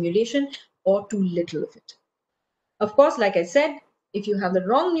of stimulation or too little of it. Of course, like I said, if you have the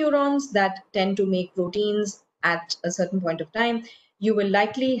wrong neurons that tend to make proteins at a certain point of time, you will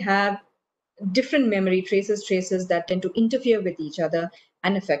likely have different memory traces that tend to interfere with each other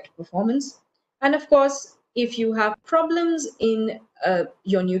and affect performance. And of course, if you have problems in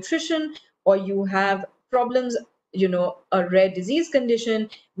your nutrition, or you have problems, a rare disease condition,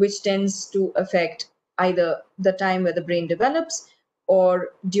 which tends to affect either the time where the brain develops or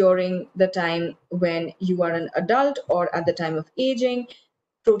during the time when you are an adult or at the time of aging,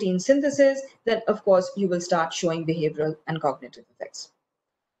 protein synthesis, then of course you will start showing behavioral and cognitive effects.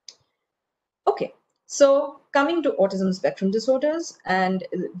 Okay, so coming to autism spectrum disorders, and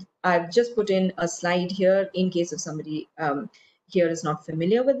I've just put in a slide here in case if somebody here is not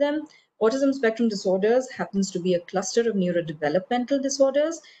familiar with them. Autism spectrum disorders happens to be a cluster of neurodevelopmental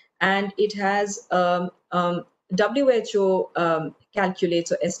disorders, and it has WHO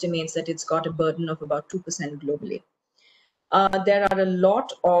calculates or estimates that it's got a burden of about 2% globally. There are a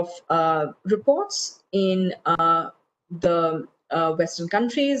lot of reports in the Western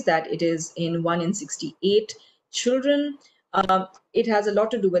countries that it is in 1 in 68 children. It has a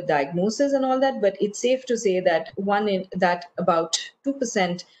lot to do with diagnosis and all that, but it's safe to say that about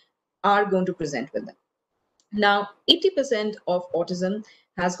 2% are going to present with them. Now, 80% of autism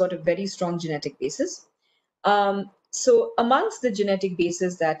has got a very strong genetic basis. So amongst the genetic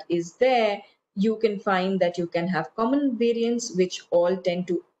basis that is there, you can find that you can have common variants which all tend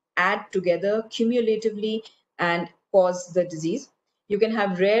to add together cumulatively and cause the disease. You can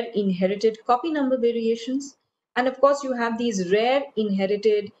have rare inherited copy number variations. And of course, you have these rare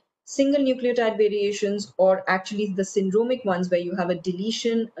inherited single nucleotide variations, or actually the syndromic ones where you have a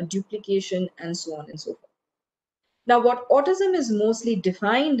deletion, a duplication, and so on and so forth. Now, what autism is mostly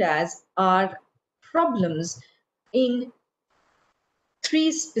defined as are problems in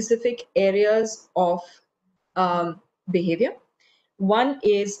 3 specific areas of behavior. One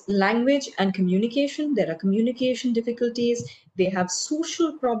is language and communication. There are communication difficulties. They have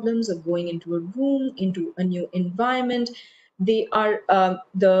social problems of going into a room, into a new environment. They are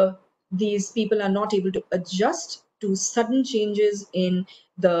these people are not able to adjust to sudden changes in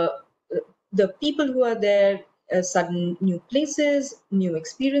the people who are there, sudden new places, new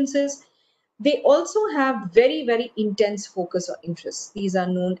experiences. They also have very, very intense focus or interests. These are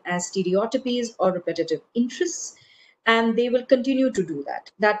known as stereotypies or repetitive interests, and they will continue to do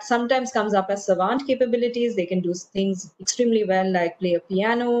that. That sometimes comes up as savant capabilities. They can do things extremely well, like play a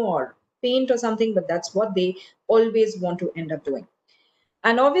piano or paint or something, but that's what they always want to end up doing.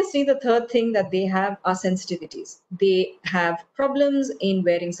 And obviously, the third thing that they have are sensitivities. They have problems in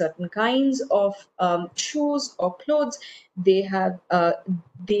wearing certain kinds of shoes or clothes. They have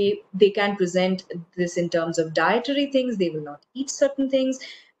they can present this in terms of dietary things. They will not eat certain things,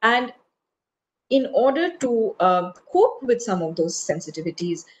 and in order to cope with some of those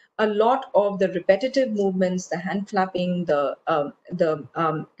sensitivities, a lot of the repetitive movements, the hand flapping, the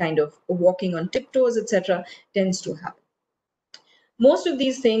kind of walking on tiptoes, etc., tends to happen. Most of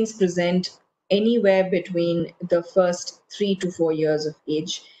these things present anywhere between the first 3 to 4 years of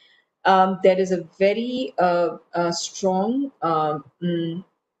age. There is a very strong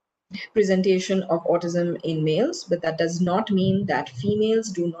presentation of autism in males, but that does not mean that females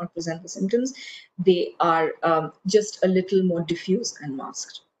do not present the symptoms. They are just a little more diffuse and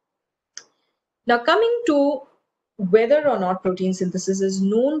masked. Now, coming to whether or not protein synthesis is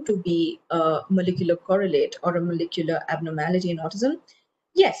known to be a molecular correlate or a molecular abnormality in autism,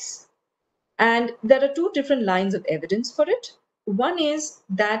 yes. And there are two different lines of evidence for it. One is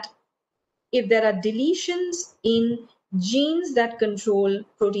that if there are deletions in genes that control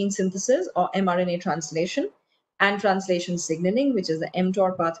protein synthesis or mRNA translation and translation signaling, which is the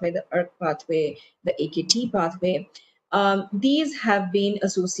mTOR pathway, the ERK pathway, the AKT pathway, these have been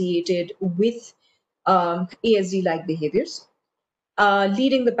associated with ASD-like behaviors.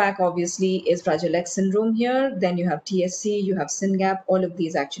 Leading the pack, obviously, is Fragile X syndrome here. Then you have TSC, you have SYNGAP. All of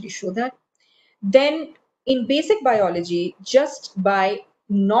these actually show that. Then in basic biology, just by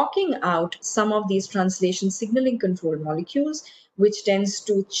knocking out some of these translation signaling control molecules, which tends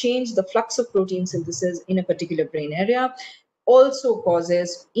to change the flux of protein synthesis in a particular brain area, also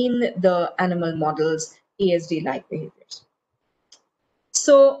causes in the animal models ASD-like behaviors.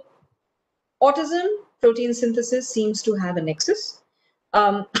 So autism protein synthesis seems to have a nexus.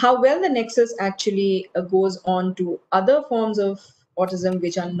 How well the nexus actually goes on to other forms of autism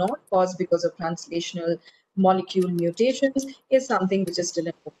which are not caused because of translational molecule mutations is something which is still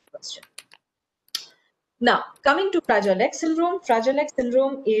an open question. Now, coming to Fragile X syndrome. Fragile X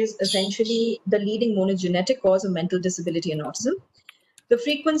syndrome is essentially the leading monogenetic cause of mental disability in autism. The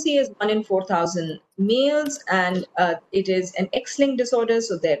frequency is 1 in 4,000 males, and it is an X-linked disorder,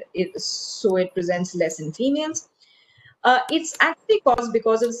 so it presents less in females. It's actually caused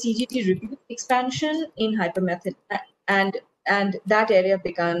because of CGT repeat expansion in hypermethyl, and that area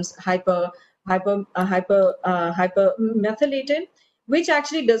becomes hypermethylated, which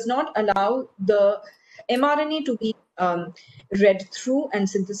actually does not allow the mRNA to be read through and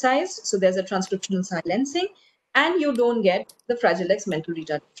synthesized. So there's a transcriptional silencing, and you don't get the Fragile X mental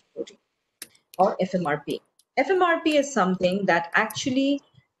retardation protein, or FMRP. FMRP is something that actually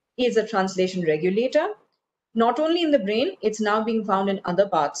is a translation regulator. Not only in the brain, it's now being found in other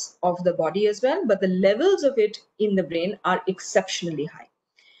parts of the body as well, but the levels of it in the brain are exceptionally high.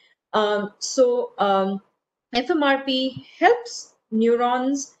 FMRP helps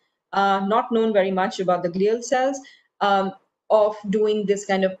neurons, not known very much about the glial cells, of doing this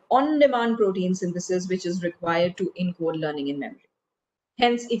kind of on-demand protein synthesis, which is required to encode learning in memory.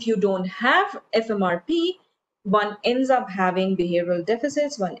 Hence, if you don't have FMRP, one ends up having behavioral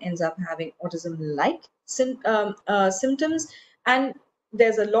deficits, one ends up having autism-like symptoms, and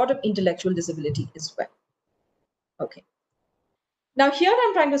there's a lot of intellectual disability as well. Okay. Now here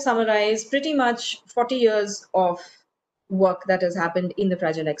I'm trying to summarize pretty much 40 years of work that has happened in the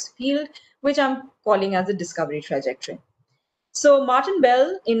Fragile X field, which I'm calling as the discovery trajectory. So Martin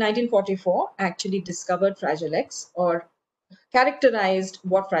Bell in 1944 actually discovered Fragile X, or characterized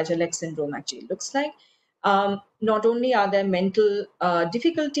what Fragile X syndrome actually looks like. Not only are there mental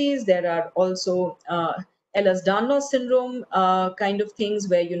difficulties, there are also Ehlers-Danlos syndrome kind of things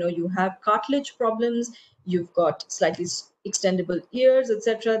where you have cartilage problems, you've got slightly extendable ears,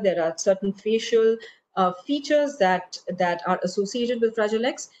 etc. There are certain facial features that are associated with Fragile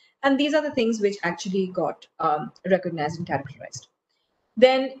X, and these are the things which actually got recognized and characterized.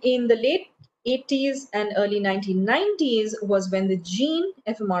 Then in the late 80s and early 1990s was when the gene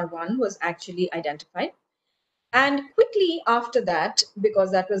FMR1 was actually identified. And quickly after that,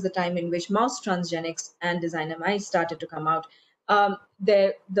 because that was the time in which mouse transgenics and designer mice started to come out,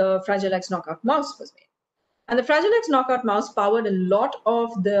 the Fragile X knockout mouse was made. And the Fragile X knockout mouse powered a lot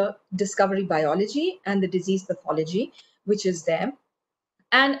of the discovery biology and the disease pathology, which is there.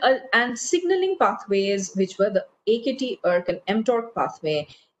 and signaling pathways, which were the AKT, ERK, and mTORC pathway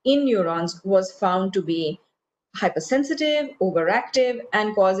in neurons, was found to be hypersensitive, overactive,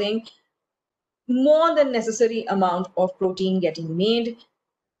 and causing more than necessary amount of protein getting made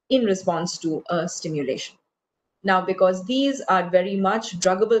in response to a stimulation. Now, because these are very much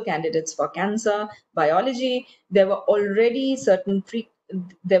druggable candidates for cancer biology, there were already certain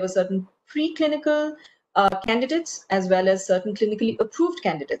preclinical candidates as well as certain clinically approved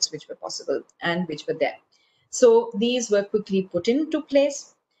candidates which were possible and which were there. So these were quickly put into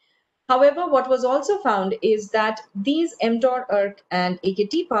place. However, what was also found is that these mTOR, ERK, and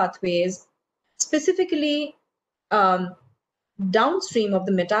AKT pathways, specifically downstream of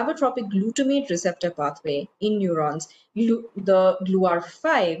the metabotropic glutamate receptor pathway in neurons, the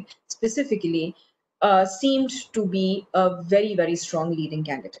GLUR5 specifically, seemed to be a very, very strong leading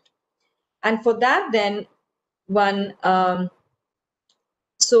candidate. And for that, then one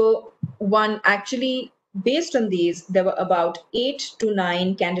actually, based on these, there were about 8 to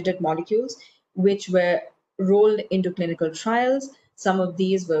 9 candidate molecules which were rolled into clinical trials. Some of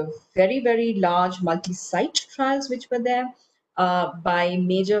these were very, very large multi-site trials which were there by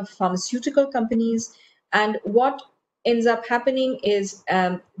major pharmaceutical companies. And what ends up happening is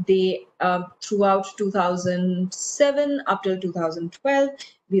they, throughout 2007 up till 2012,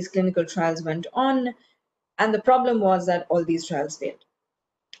 these clinical trials went on. And the problem was that all these trials failed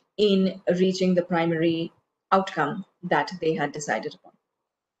in reaching the primary outcome that they had decided upon.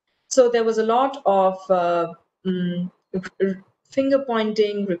 So there was a lot of finger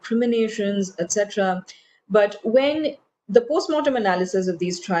pointing, recriminations, etc. But when the postmortem analysis of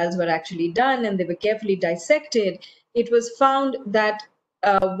these trials were actually done and they were carefully dissected, it was found that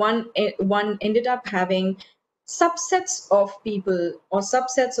one ended up having subsets of people or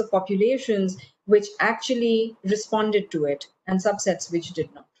subsets of populations which actually responded to it and subsets which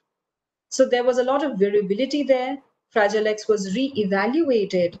did not. So there was a lot of variability there. Fragile X was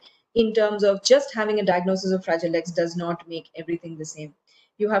re-evaluated in terms of just having a diagnosis of Fragile X does not make everything the same.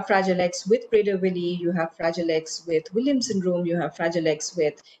 You have Fragile X with Prader-Willi, you have Fragile X with Williams syndrome, you have Fragile X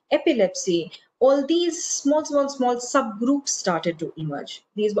with epilepsy. All these small subgroups started to emerge.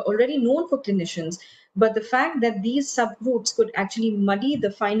 These were already known for clinicians, but the fact that these subgroups could actually muddy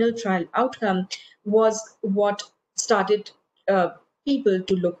the final trial outcome was what started people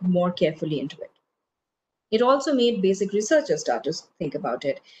to look more carefully into it. It also made basic researchers start to think about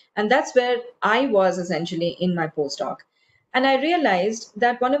it. And that's where I was essentially in my postdoc. And I realized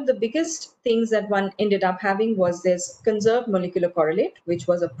that one of the biggest things that one ended up having was this conserved molecular correlate, which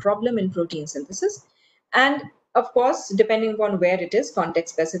was a problem in protein synthesis. And of course, depending upon where it is,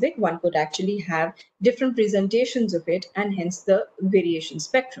 context specific, one could actually have different presentations of it and hence the variation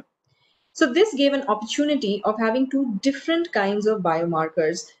spectrum. So this gave an opportunity of having two different kinds of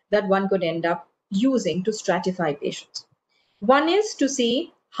biomarkers that one could end up using to stratify patients. One is to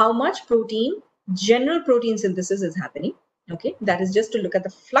see how much protein, general protein synthesis is happening. Okay, that is just to look at the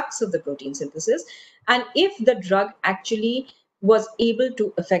flux of the protein synthesis and if the drug actually was able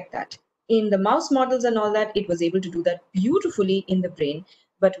to affect that. In the mouse models and all that, it was able to do that beautifully in the brain,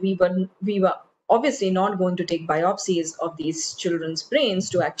 but we were obviously not going to take biopsies of these children's brains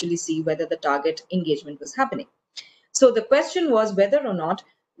to actually see whether the target engagement was happening. So the question was whether or not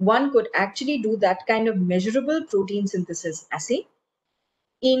one could actually do that kind of measurable protein synthesis assay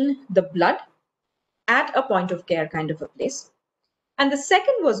in the blood at a point of care kind of a place. And the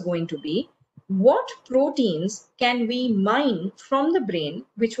second was going to be what proteins can we mine from the brain,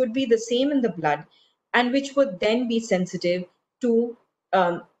 which would be the same in the blood and which would then be sensitive to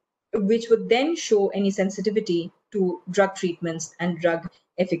which would then show any sensitivity to drug treatments and drug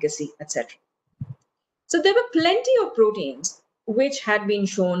efficacy, etc. So there were plenty of proteins which had been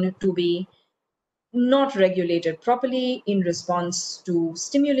shown to be not regulated properly in response to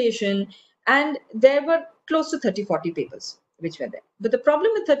stimulation, and there were close to 30-40 papers which were there. But the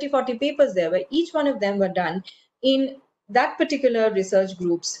problem with 30-40 papers there were each one of them were done in that particular research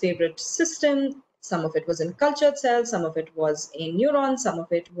group's favorite system. Some of it was in cultured cells, some of it was in neurons, some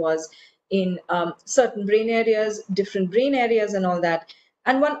of it was in certain brain areas, different brain areas and all that.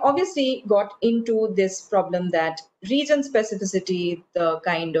 And one obviously got into this problem that region specificity, the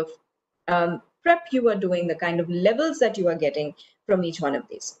kind of prep you are doing, the kind of levels that you are getting from each one of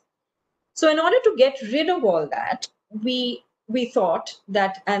these. So in order to get rid of all that, we thought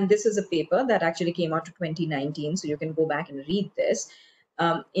that, and this is a paper that actually came out to 2019, so you can go back and read this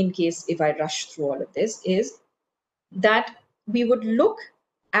in case if I rush through all of this, is that we would look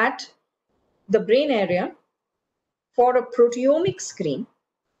at the brain area for a proteomic screen,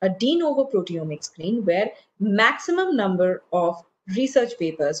 a de novo proteomic screen, where maximum number of research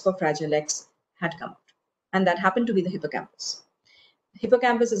papers for Fragile X had come out, and that happened to be the hippocampus.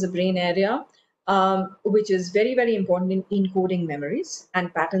 Hippocampus is a brain area which is very, very important in encoding memories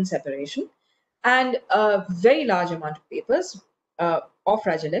and pattern separation. And a very large amount of papers of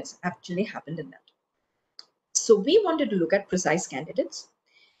Fragile X actually happened in that. So we wanted to look at precise candidates.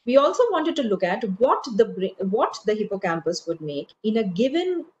 We also wanted to look at what the hippocampus would make in a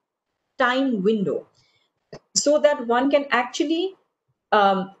given time window, so that one can actually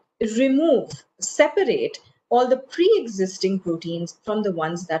separate all the pre-existing proteins from the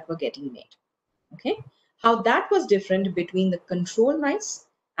ones that were getting made. Okay, how that was different between the control mice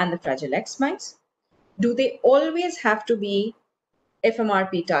and the Fragile X mice. Do they always have to be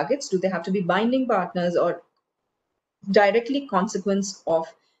FMRP targets? Do they have to be binding partners or directly consequence of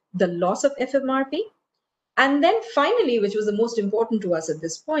the loss of FMRP? And then finally, which was the most important to us at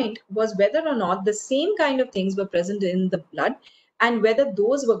this point, was whether or not the same kind of things were present in the blood and whether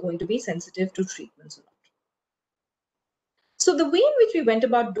those were going to be sensitive to treatments or not. So the way in which we went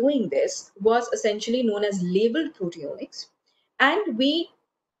about doing this was essentially known as labeled proteomics. And we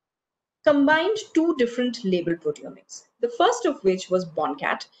combined two different labeled proteomics. The first of which was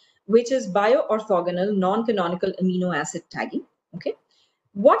BONCAT, which is bioorthogonal non-canonical amino acid tagging. Okay,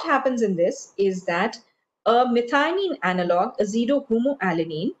 what happens in this is that a methionine analog,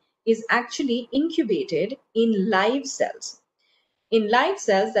 azidohomoalanine, is actually incubated in live cells. In live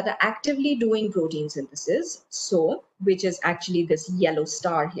cells that are actively doing protein synthesis, so which is actually this yellow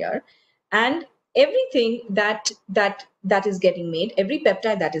star here, and everything that is getting made, every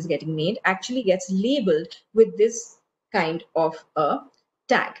peptide that is getting made actually gets labeled with this kind of a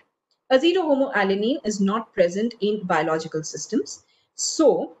tag. Azidohomoalanine is not present in biological systems.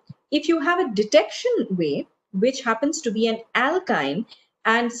 So if you have a detection way, which happens to be an alkyne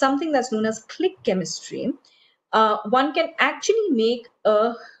and something that's known as click chemistry, one can actually make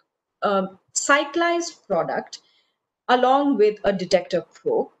a cyclized product along with a detector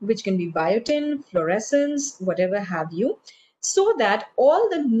probe, which can be biotin, fluorescence, whatever have you, so that all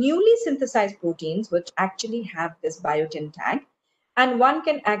the newly synthesized proteins would actually have this biotin tag. And one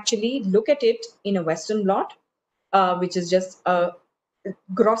can actually look at it in a Western blot, which is just a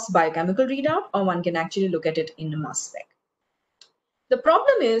gross biochemical readout, or one can actually look at it in a mass spec. The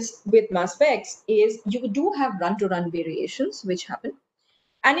problem is with mass specs is you do have run-to-run variations which happen.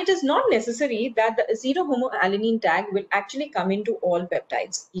 And it is not necessary that the azidohomoalanine tag will actually come into all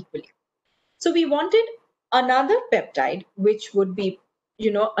peptides equally. So we wanted another peptide, which would be,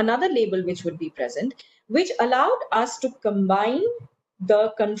 another label which would be present, which allowed us to combine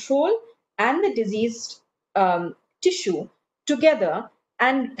the control and the diseased tissue together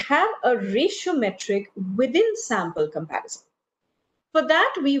and have a ratiometric within sample comparison. For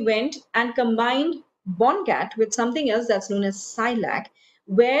that, we went and combined BONCAT with something else that's known as SILAC,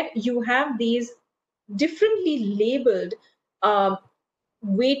 where you have these differently labeled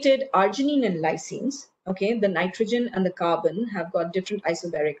weighted arginine and lysines. Okay, the nitrogen and the carbon have got different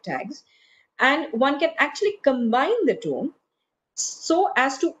isobaric tags. And one can actually combine the two so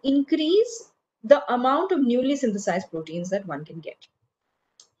as to increase the amount of newly synthesized proteins that one can get.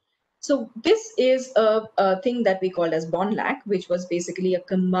 So this is a thing that we call as BONLAC, which was basically a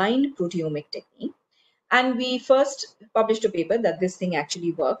combined proteomic technique. And we first published a paper that this thing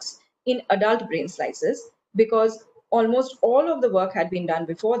actually works in adult brain slices, because almost all of the work had been done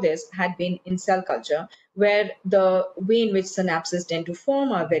before this had been in cell culture, where the way in which synapses tend to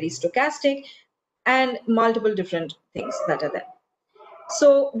form are very stochastic and multiple different things that are there.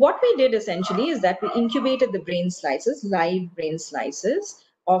 So what we did essentially is that we incubated the brain slices, live brain slices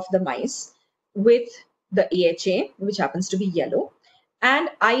of the mice with the AHA, which happens to be yellow, and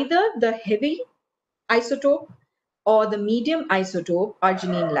either the heavy isotope or the medium isotope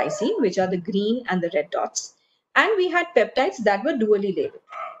arginine lysine, which are the green and the red dots. And we had peptides that were dually labeled.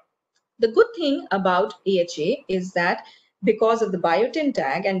 The good thing about AHA is that because of the biotin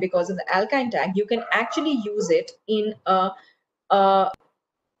tag and because of the alkyne tag, you can actually use it in a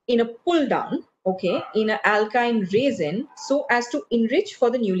pull down, okay, in an alkyne resin, so as to enrich for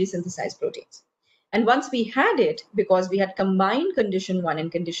the newly synthesized proteins. And once we had it, because we had combined condition 1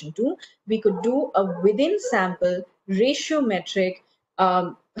 and condition 2, we could do a within sample ratiometric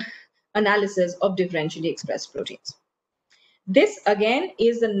analysis of differentially expressed proteins. This again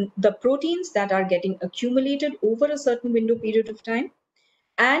is the proteins that are getting accumulated over a certain window period of time,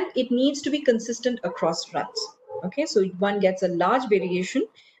 and it needs to be consistent across runs. Okay, so one gets a large variation,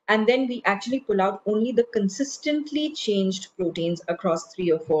 and then we actually pull out only the consistently changed proteins across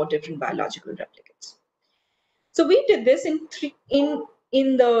 3 or 4 different biological replicates. So we did this in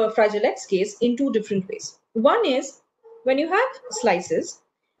the Fragile X case in 2 different ways. One is when you have slices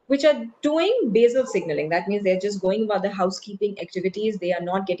which are doing basal signaling, that means they're just going about the housekeeping activities, they are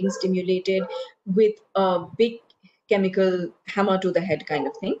not getting stimulated with a big chemical hammer to the head kind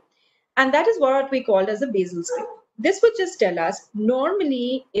of thing. And that is what we called as a basal screen. This would just tell us,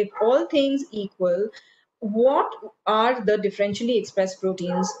 normally, if all things equal, what are the differentially expressed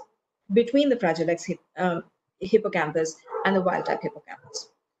proteins between the Fragile X hippocampus and the wild type hippocampus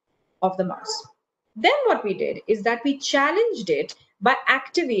of the mouse. Then what we did is that we challenged it by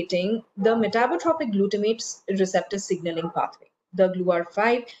activating the metabotropic glutamate receptor signaling pathway, the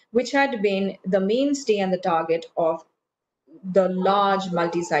GLUR5, which had been the mainstay and the target of the large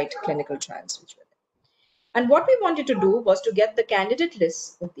multi-site clinical trials which were there. And what we wanted to do was to get the candidate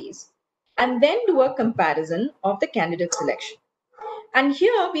lists of these and then do a comparison of the candidate selection. And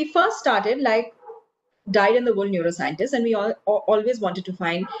here we first started like dyed-in-the-wool neuroscientists, and we always wanted to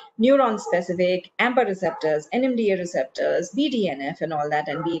find neuron-specific AMPA receptors, NMDA receptors, BDNF, and all that,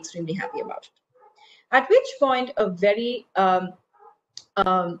 and be extremely happy about it. At which point, a very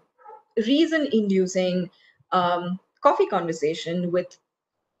reason-inducing coffee conversation with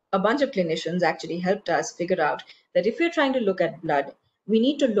a bunch of clinicians actually helped us figure out that if we're trying to look at blood, we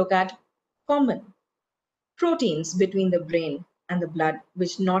need to look at common proteins between the brain and the blood,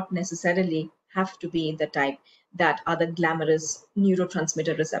 which not necessarily have to be the type that are the glamorous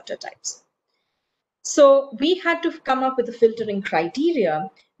neurotransmitter receptor types. So we had to come up with a filtering criteria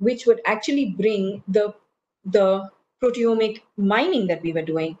which would actually bring the proteomic mining that we were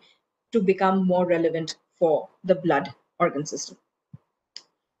doing to become more relevant for the blood organ system.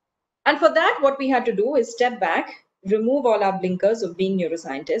 And for that, what we had to do is step back, remove all our blinkers of being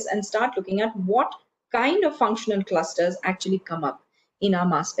neuroscientists, and start looking at what kind of functional clusters actually come up in our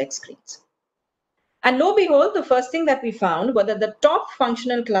mass spec screens. And lo and behold, the first thing that we found was that the top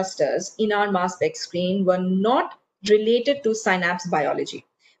functional clusters in our mass spec screen were not related to synapse biology.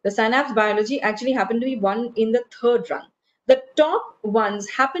 The synapse biology actually happened to be one in the third rung. The top ones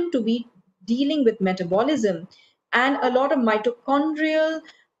happened to be dealing with metabolism and a lot of mitochondrial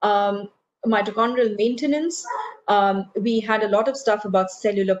maintenance. We had a lot of stuff about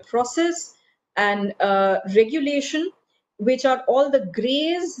cellular process and regulation, which are all the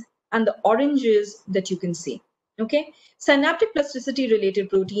grays and the oranges that you can see. Okay, synaptic plasticity related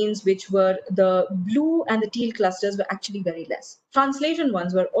proteins, which were the blue and the teal clusters, were actually very less. Translation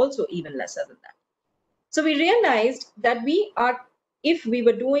ones were also even lesser than that. So we realized that if we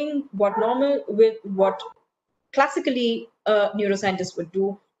were doing what classically neuroscientists would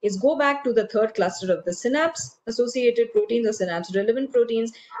do, is go back to the third cluster of the synapse associated proteins or synapse relevant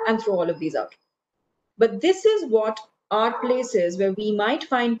proteins and throw all of these out. But this is what are places where we might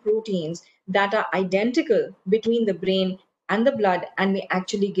find proteins that are identical between the brain and the blood, and may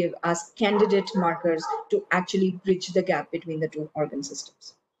actually give us candidate markers to actually bridge the gap between the two organ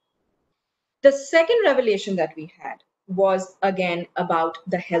systems. The second revelation that we had was again about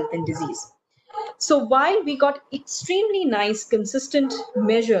the health and disease. So while we got extremely nice, consistent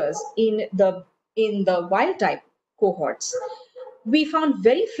measures in the wild type cohorts, we found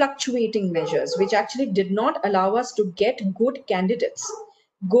very fluctuating measures, which actually did not allow us to get good candidates,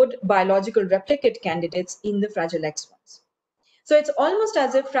 good biological replicate candidates in the Fragile X ones. So it's almost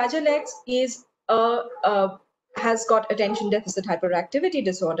as if Fragile X is has got attention deficit hyperactivity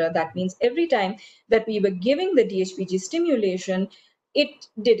disorder. That means every time that we were giving the DHPG stimulation, it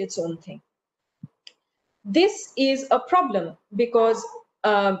did its own thing. This is a problem because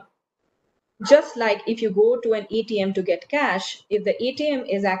just like if you go to an ATM to get cash, if the ATM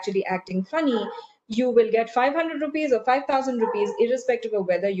is actually acting funny, you will get 500 rupees or 5,000 rupees, irrespective of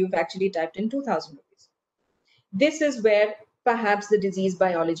whether you've actually typed in 2,000 rupees. This is where perhaps the disease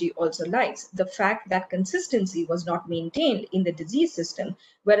biology also lies. The fact that consistency was not maintained in the disease system,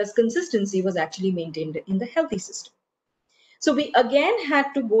 whereas consistency was actually maintained in the healthy system. So we again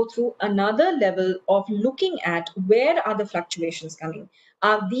had to go through another level of looking at where are the fluctuations coming.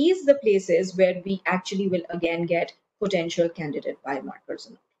 Are these the places where we actually will again get potential candidate biomarkers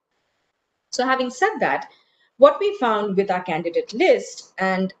or not? So having said that, what we found with our candidate list,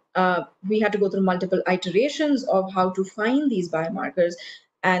 and we had to go through multiple iterations of how to find these biomarkers,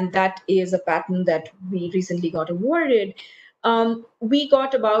 and that is a patent that we recently got awarded. We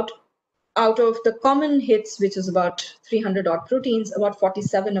got out of the common hits, which is about 300 odd proteins, about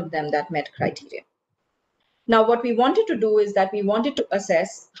 47 of them that met criteria. Now, what we wanted to do is that we wanted to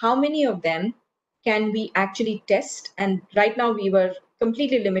assess how many of them can we actually test. And right now we were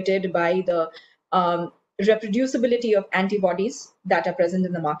completely limited by the reproducibility of antibodies that are present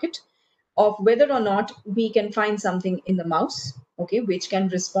in the market, of whether or not we can find something in the mouse, okay, which can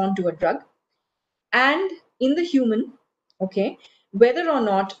respond to a drug. And in the human, okay, whether or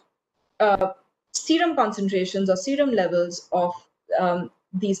not serum concentrations or serum levels of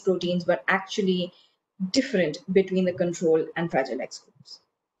these proteins were actually different between the control and Fragile X groups.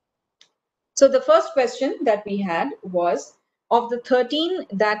 So the first question that we had was, of the 13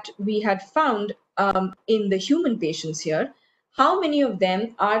 that we had found in the human patients here, how many of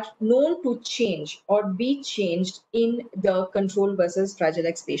them are known to change or be changed in the control versus Fragile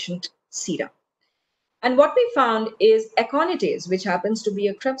X patient sera? And what we found is aconitase, which happens to be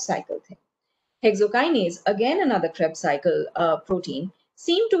a Krebs cycle thing. Hexokinase, again another Krebs cycle protein,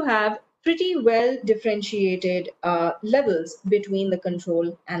 seem to have pretty well differentiated levels between the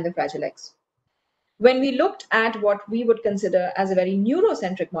control and the Fragile X. When we looked at what we would consider as a very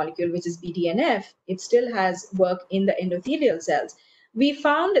neurocentric molecule, which is BDNF, it still has work in the endothelial cells. We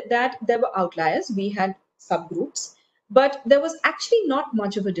found that there were outliers. We had subgroups, but there was actually not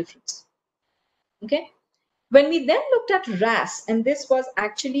much of a difference. Okay. When we then looked at RAS, and this was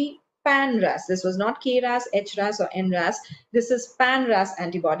actually pan-RAS, this was not KRAS, HRAS, or NRAS, this is pan-RAS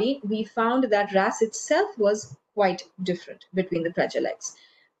antibody, we found that RAS itself was quite different between the Fragile X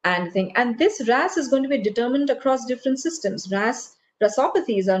and thing. And this RAS is going to be determined across different systems.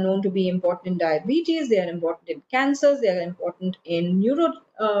 RASopathies are known to be important in diabetes, they are important in cancers, they are important in neuro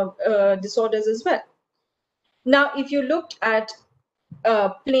disorders as well. Now, if you looked at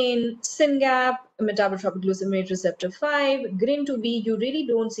plain SYNGAP, metabotropic glutamate receptor 5, GRIN2B, you really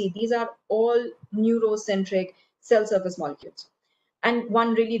don't see. These are all neurocentric cell surface molecules. And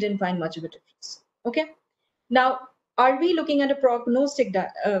one really didn't find much of a difference. Okay. Now, are we looking at a prognostic,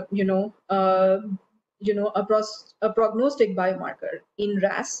 a prognostic biomarker in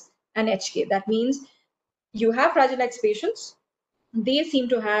RAS and HK? That means you have Fragile X patients. They seem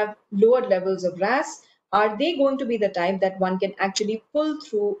to have lower levels of RAS. Are they going to be the type that one can actually pull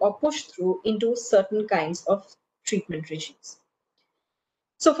through or push through into certain kinds of treatment regimes?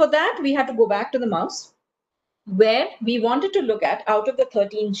 So for that, we had to go back to the mouse, where we wanted to look at, out of the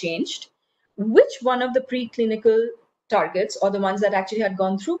 13 changed, which one of the preclinical targets, or the ones that actually had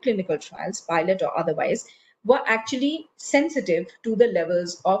gone through clinical trials, pilot or otherwise, were actually sensitive to the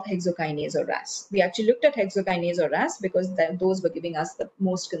levels of hexokinase or RAS. We actually looked at hexokinase or RAS because those were giving us the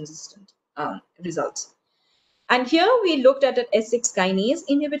most consistent results. And here we looked at an S6 kinase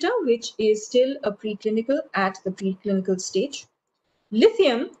inhibitor, which is still a preclinical at the preclinical stage.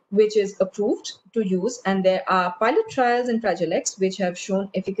 Lithium, which is approved to use, and there are pilot trials in Fragile X which have shown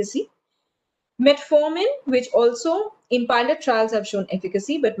efficacy. Metformin, which also in pilot trials have shown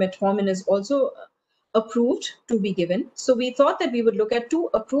efficacy, but metformin is also approved to be given. So we thought that we would look at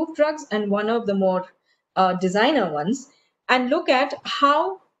 2 approved drugs and one of the more designer ones, and look at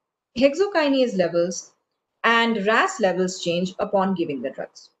how hexokinase levels and RAS levels change upon giving the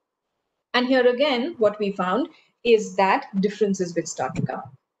drugs. And here again, what we found is that differences would start to come.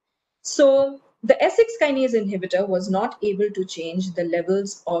 So the S6 kinase inhibitor was not able to change the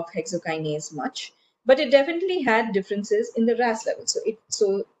levels of hexokinase much, but it definitely had differences in the RAS levels.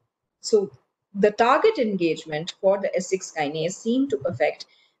 So the target engagement for the S6 kinase seemed to affect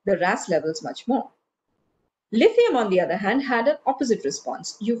the RAS levels much more. Lithium, on the other hand, had an opposite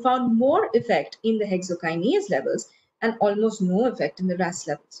response. You found more effect in the hexokinase levels and almost no effect in the RAS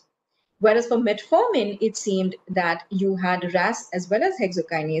levels. Whereas for metformin, it seemed that you had RAS as well as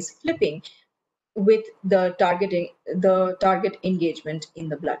hexokinase flipping with the target engagement in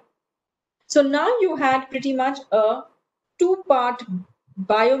the blood. So now you had pretty much a 2-part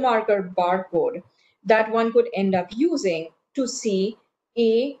biomarker barcode that one could end up using to see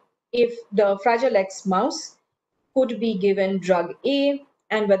if the Fragile X mouse could be given drug A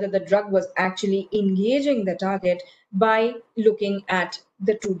and whether the drug was actually engaging the target by looking at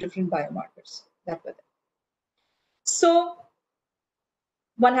the 2 different biomarkers that were there. So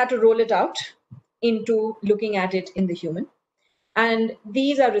one had to roll it out into looking at it in the human. And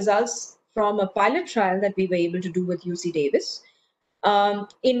these are results from a pilot trial that we were able to do with UC Davis,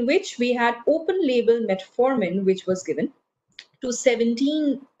 in which we had open label metformin, which was given to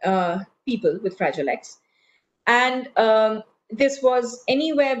 17 people with Fragile X. And this was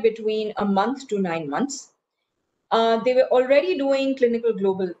anywhere between a month to 9 months. They were already doing clinical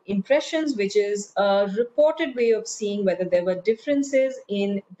global impressions, which is a reported way of seeing whether there were differences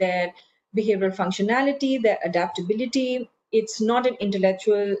in their behavioral functionality, their adaptability. It's not an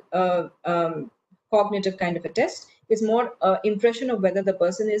intellectual cognitive kind of a test. It's more an impression of whether the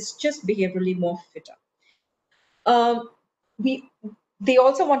person is just behaviorally more fitter. They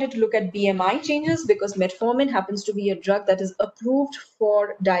also wanted to look at BMI changes because metformin happens to be a drug that is approved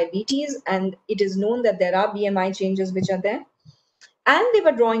for diabetes, and it is known that there are BMI changes which are there. And they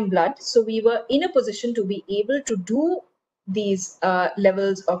were drawing blood, so we were in a position to be able to do these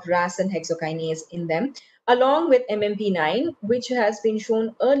levels of RAS and hexokinase in them, along with MMP9, which has been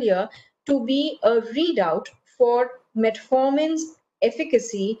shown earlier to be a readout for metformin's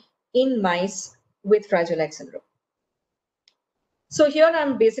efficacy in mice with Fragile X syndrome. So here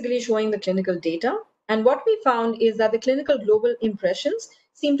I'm basically showing the clinical data. And what we found is that the clinical global impressions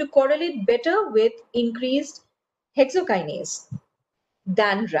seem to correlate better with increased hexokinase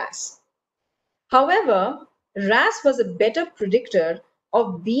than RAS. However, RAS was a better predictor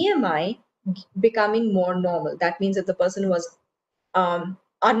of BMI becoming more normal. That means that the person was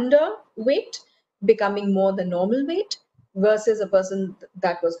underweight becoming more the normal weight versus a person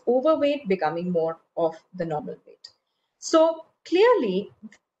that was overweight becoming more of the normal weight. So clearly,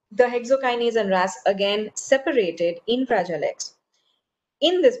 the hexokinase and RAS again separated in Fragile X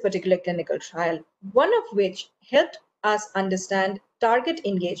in this particular clinical trial, one of which helped us understand target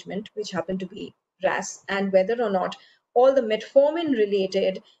engagement, which happened to be RAS, and whether or not all the metformin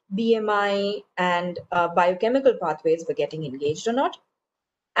related BMI and biochemical pathways were getting engaged or not.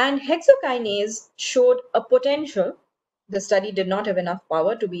 And hexokinase showed a potential. The study did not have enough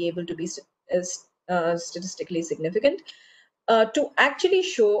power to be able to be statistically significant, to actually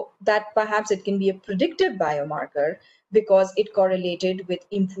show that perhaps it can be a predictive biomarker because it correlated with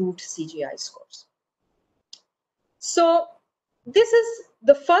improved CGI scores. So this is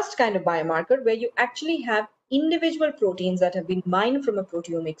the first kind of biomarker where you actually have individual proteins that have been mined from a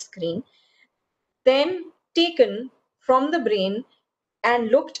proteomic screen, then taken from the brain and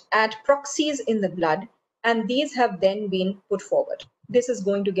looked at proxies in the blood, and these have then been put forward. This is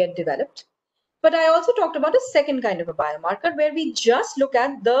going to get developed. But I also talked about a second kind of a biomarker where we just look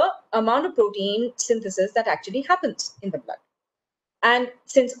at the amount of protein synthesis that actually happens in the blood. And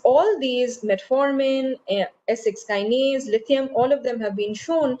since all these metformin, S6 kinase, lithium, all of them have been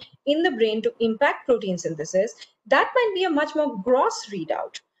shown in the brain to impact protein synthesis, that might be a much more gross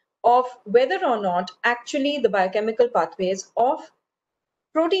readout of whether or not actually the biochemical pathways of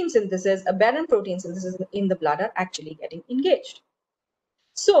protein synthesis, aberrant protein synthesis in the blood are actually getting engaged.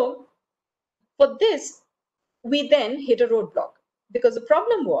 So for this, we then hit a roadblock because the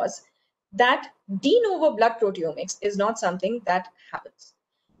problem was that de novo blood proteomics is not something that happens.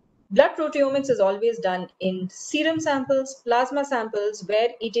 Blood proteomics is always done in serum samples, plasma samples, where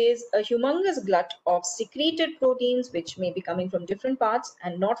it is a humongous glut of secreted proteins, which may be coming from different parts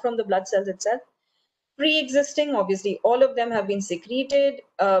and not from the blood cells itself. Pre-existing, obviously, all of them have been secreted.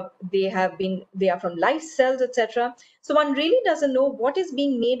 They are from live cells, etc. So one really doesn't know what is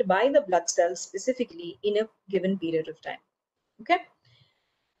being made by the blood cells specifically in a given period of time. Okay.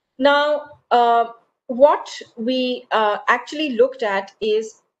 Now, what we actually looked at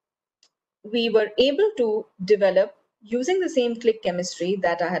is we were able to develop, using the same click chemistry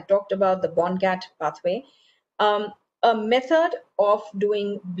that I had talked about, the BondCat pathway, a method of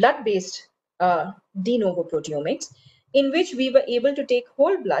doing blood-based de novo proteomics, in which we were able to take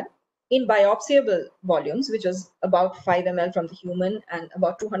whole blood in biopsiable volumes, which was about 5 ml from the human and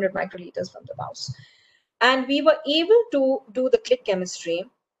about 200 microliters from the mouse. And we were able to do the click chemistry,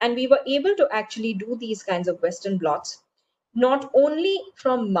 and we were able to actually do these kinds of Western blots, not only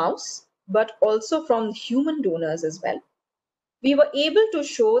from mouse, but also from human donors as well. We were able to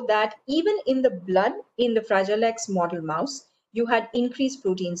show that even in the blood, in the Fragile X model mouse, you had increased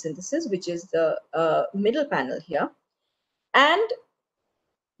protein synthesis, which is the middle panel here. And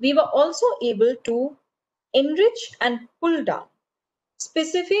we were also able to enrich and pull down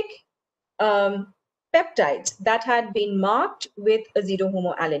specific peptides that had been marked with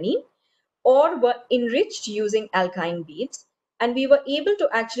azidohomoalanine or were enriched using alkyne beads. And we were able to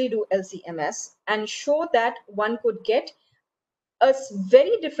actually do LC-MS and show that one could get a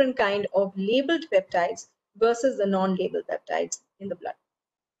very different kind of labeled peptides versus the non-labeled peptides in the blood.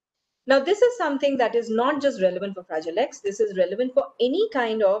 Now, this is something that is not just relevant for Fragile X. This is relevant for any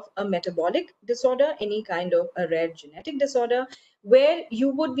kind of a metabolic disorder, any kind of a rare genetic disorder, where you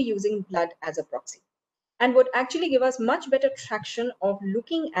would be using blood as a proxy, and would actually give us much better traction of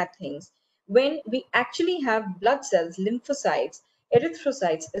looking at things when we actually have blood cells, lymphocytes,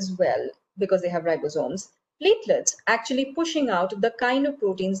 erythrocytes as well, because they have ribosomes, platelets actually pushing out the kind of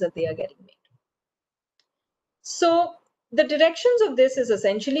proteins that they are getting made. So the directions of this is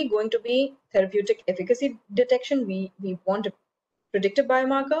essentially going to be therapeutic efficacy detection. We want a predictive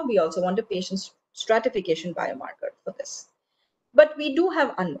biomarker. We also want a patient stratification biomarker for this. But we do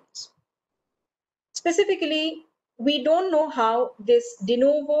have unknowns. Specifically, we don't know how this de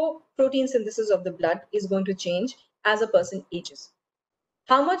novo protein synthesis of the blood is going to change as a person ages.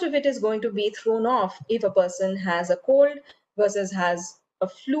 How much of it is going to be thrown off if a person has a cold versus has a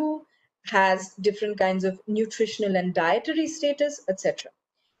flu, has different kinds of nutritional and dietary status, etc.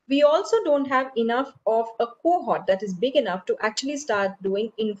 We also don't have enough of a cohort that is big enough to actually start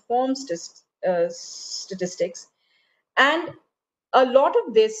doing informed statistics. And a lot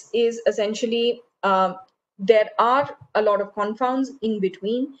of this is essentially there are a lot of confounds in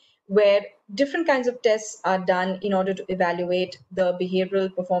between where different kinds of tests are done in order to evaluate the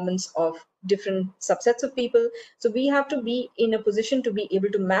behavioral performance of different subsets of people. So we have to be in a position to be able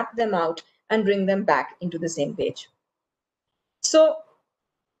to map them out and bring them back into the same page. So,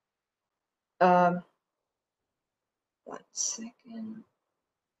 one second.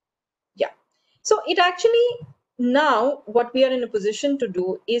 Yeah. So it actually, now what we are in a position to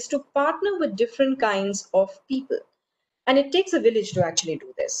do is to partner with different kinds of people. And it takes a village to actually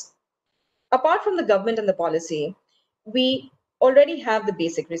do this. Apart from the government and the policy, we already have the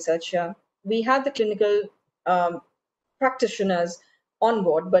basic researcher, we have the clinical practitioners on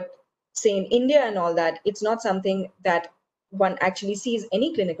board, but say in India and all that, it's not something that one actually sees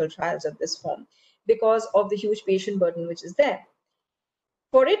any clinical trials of this form because of the huge patient burden which is there.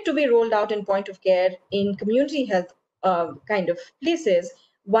 For it to be rolled out in point of care in community health kind of places,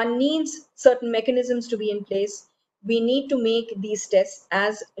 one needs certain mechanisms to be in place. We need to make these tests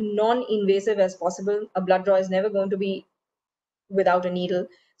as non-invasive as possible. A blood draw is never going to be without a needle.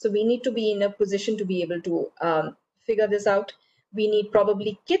 So we need to be in a position to be able to figure this out. We need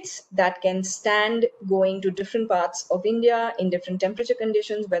probably kits that can stand going to different parts of India in different temperature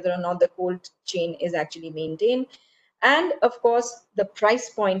conditions, whether or not the cold chain is actually maintained. And of course, the price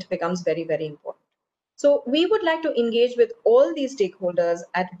point becomes very, very important. So we would like to engage with all these stakeholders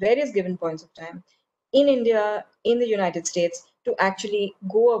at various given points of time in India, in the United States, to actually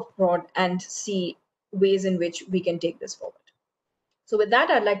go abroad and see ways in which we can take this forward. So with that,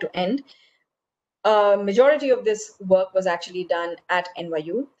 I'd like to end. A majority of this work was actually done at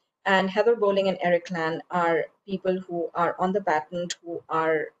NYU, and Heather Bowling and Eric Lan are people who are on the patent, who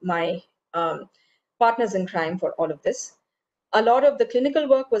are my partners in crime for all of this. A lot of the clinical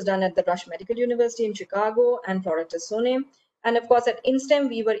work was done at the Rush Medical University in Chicago and Floridas Sone. And of course, at INSTEM,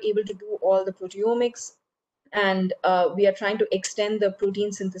 we were able to do all the proteomics, and we are trying to extend the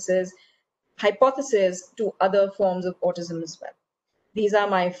protein synthesis hypothesis to other forms of autism as well. These are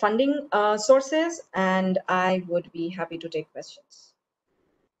my funding sources, and I would be happy to take questions.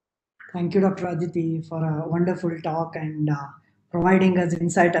 Thank you, Dr. Aditi, for a wonderful talk and providing us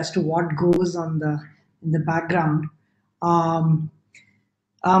insight as to what goes on in the background.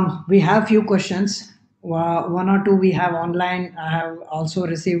 We have few questions. One or two we have online. I have also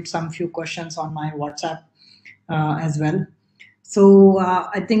received some few questions on my WhatsApp as well. So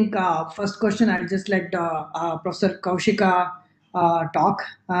I think first question I'll just let Professor Kaushika talk.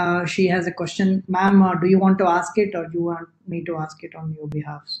 She has a question. Ma'am, do you want to ask it or do you want me to ask it on your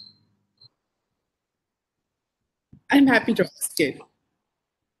behalf? I'm happy to ask it.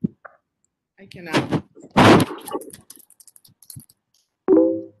 I can ask.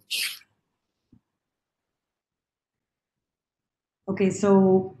 Okay,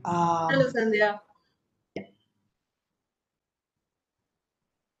 so hello, Sandhya.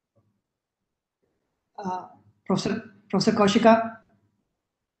 Professor Kaushika.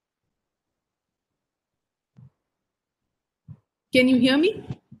 Can you hear me?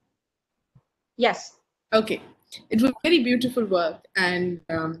 Yes. Okay. It was very beautiful work and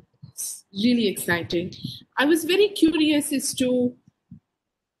really exciting. I was very curious as to,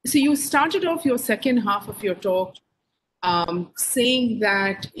 so you started off your second half of your talk saying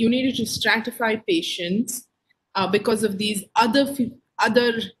that you needed to stratify patients because of these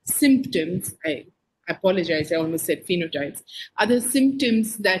other symptoms. I apologize, I almost said phenotypes. Other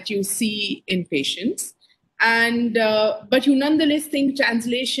symptoms that you see in patients. And but you nonetheless think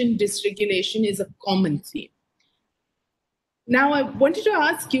translation dysregulation is a common theme. Now, I wanted to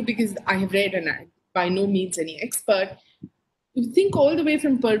ask you, because I have read, and I'm by no means any expert, you think all the way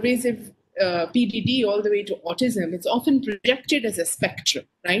from pervasive PDD all the way to autism, it's often projected as a spectrum,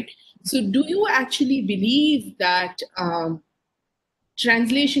 right? So do you actually believe that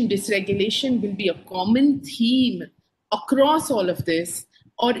translation dysregulation will be a common theme across all of this?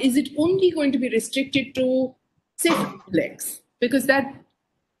 Or is it only going to be restricted to, say, complex? Because that,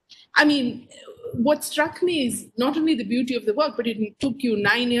 I mean, what struck me is not only the beauty of the work, but it took you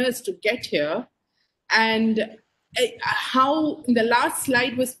 9 years to get here. And how the last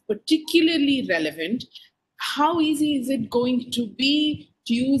slide was particularly relevant. How easy is it going to be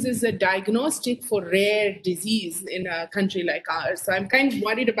to use as a diagnostic for rare disease in a country like ours? So I'm kind of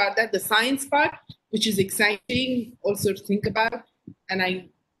worried about that, the science part, which is exciting also to think about, and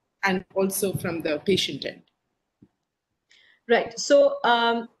also from the patient end. Right. So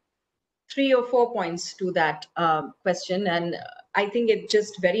 3 or 4 points to that question, and I think it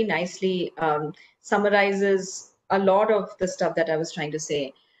just very nicely summarizes a lot of the stuff that I was trying to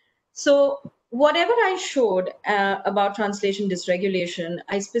say. So whatever I showed about translation dysregulation,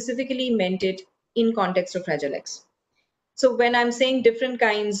 I specifically meant it in context of Fragile X. So when I'm saying different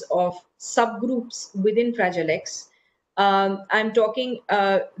kinds of subgroups within Fragile X, I'm talking,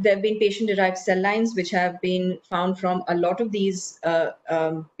 there have been patient-derived cell lines which have been found from a lot of these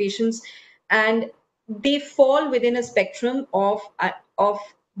patients, and they fall within a spectrum of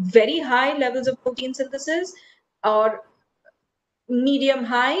very high levels of protein synthesis, or medium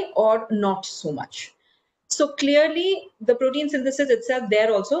high, or not so much. So clearly, the protein synthesis itself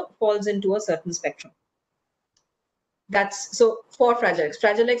there also falls into a certain spectrum. That's so for Fragile X.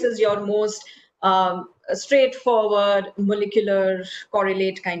 Fragile X is your most straightforward molecular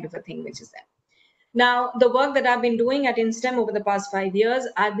correlate kind of a thing, which is there. Now, the work that I've been doing at INSTEM over the past 5 years,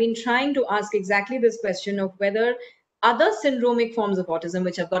 I've been trying to ask exactly this question of whether other syndromic forms of autism,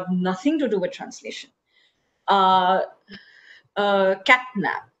 which have got nothing to do with translation, catnap,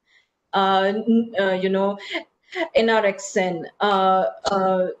 NRXN,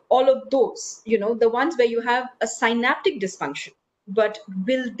 all of those, the ones where you have a synaptic dysfunction, but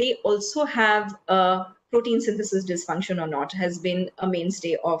will they also have a protein synthesis dysfunction or not, has been a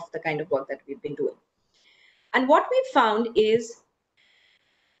mainstay of the kind of work that we've been doing. And what we found is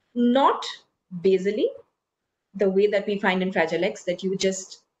not basally the way that we find in Fragile X, that you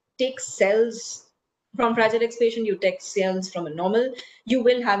just take cells from Fragile X patient, you take cells from a normal, you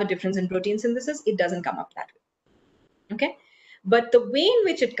will have a difference in protein synthesis. It doesn't come up that way. Okay, but the way in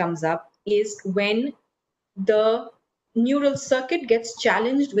which it comes up is when the neural circuit gets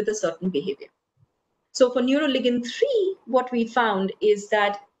challenged with a certain behavior. So for neuroligin 3, what we found is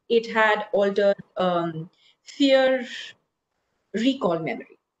that it had altered fear recall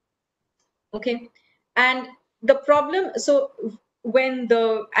memory. Okay, and the problem, so when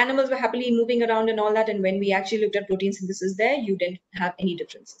the animals were happily moving around and all that, and when we actually looked at protein synthesis there, you didn't have any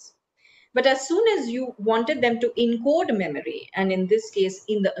differences. But as soon as you wanted them to encode memory, and in this case,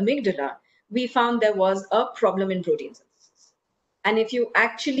 in the amygdala, we found there was a problem in protein synthesis. And if you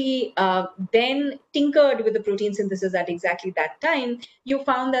actually then tinkered with the protein synthesis at exactly that time, you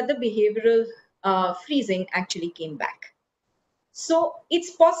found that the behavioral freezing actually came back. So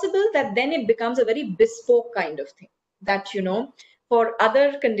it's possible that then it becomes a very bespoke kind of thing that, for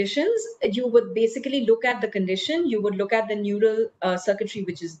other conditions, you would basically look at the condition, you would look at the neural circuitry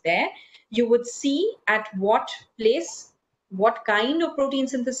which is there, you would see at what place, what kind of protein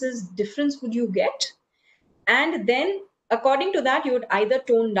synthesis difference would you get, and then according to that, you would either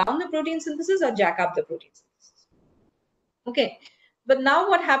tone down the protein synthesis or jack up the protein synthesis. Okay. But now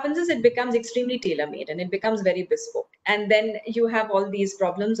what happens is it becomes extremely tailor-made and it becomes very bespoke. And then you have all these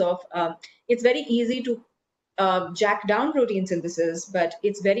problems of, it's very easy to jack down protein synthesis, but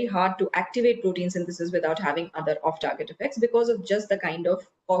it's very hard to activate protein synthesis without having other off-target effects because of just the kind of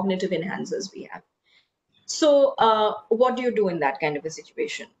cognitive enhancers we have. So what do you do in that kind of a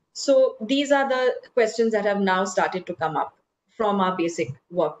situation? So these are the questions that have now started to come up from our basic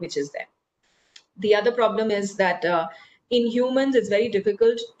work, which is there. The other problem is that in humans, it's very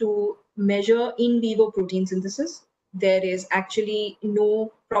difficult to measure in vivo protein synthesis. There is actually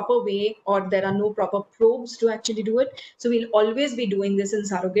no proper way, or there are no proper probes to actually do it. So we'll always be doing this in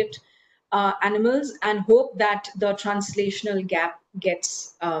surrogate animals and hope that the translational gap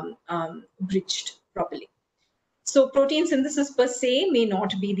gets bridged properly. So protein synthesis per se may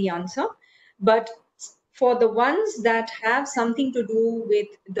not be the answer, but for the ones that have something to do with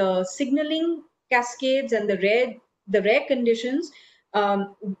the signaling cascades and the rare conditions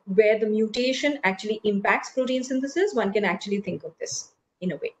where the mutation actually impacts protein synthesis, one can actually think of this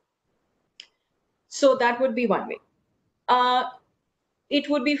in a way. So that would be one way. It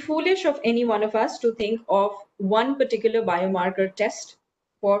would be foolish of any one of us to think of one particular biomarker test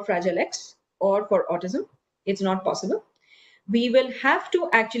for Fragile X or for autism. It's not possible. We will have to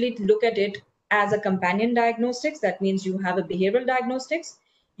actually look at it as a companion diagnostics. That means you have a behavioral diagnostics,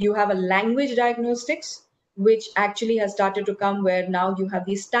 you have a language diagnostics, which actually has started to come where now you have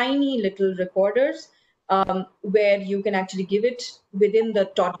these tiny little recorders where you can actually give it within the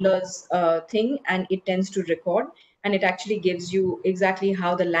toddler's thing and it tends to record and it actually gives you exactly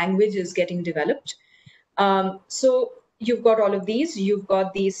how the language is getting developed. So you've got all of these. You've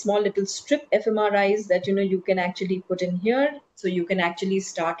got these small little strip fMRIs that you can actually put in here. So you can actually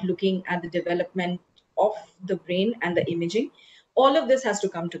start looking at the development of the brain and the imaging. All of this has to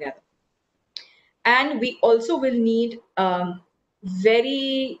come together. And we also will need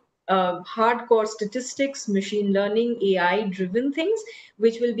very hardcore statistics, machine learning, AI driven things,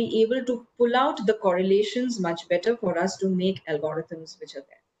 which will be able to pull out the correlations much better for us to make algorithms which are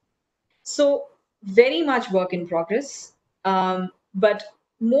there. So very much work in progress. But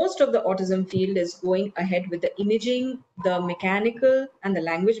most of the autism field is going ahead with the imaging, the mechanical, and the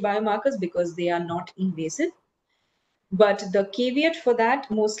language biomarkers because they are not invasive. But the caveat for that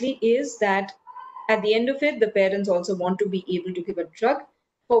mostly is that at the end of it, the parents also want to be able to give a drug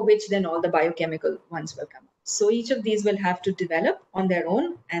for which then all the biochemical ones will come up. So each of these will have to develop on their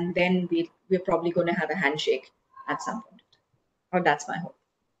own, and then we're probably going to have a handshake at some point. Or that's my hope.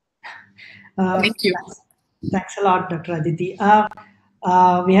 Thank you. Thanks a lot, Dr. Aditi.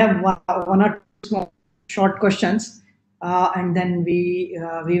 We have one or two small short questions, and then we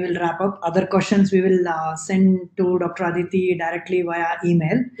will wrap up. Other questions we will send to Dr. Aditi directly via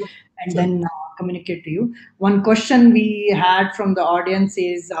email, and then communicate to you. One question we had from the audience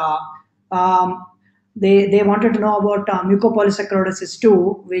is they wanted to know about mucopolysaccharidosis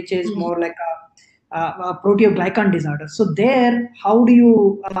 2, which is more like a proteoglycan disorder. So there, how do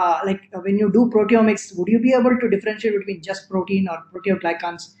you when you do proteomics, would you be able to differentiate between just protein or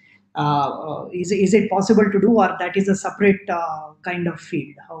proteoglycans? Is it possible to do, or that is a separate kind of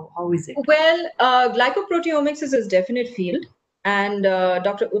field? How is it? Well, glycoproteomics is a definite field, and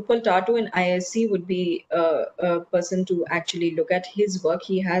Dr. Utpal Tatu in ISC would be a person to actually look at his work.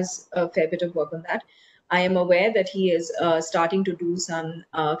 He has a fair bit of work on that. I am aware that he is starting to do some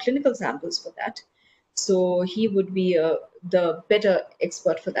clinical samples for that. So he would be the better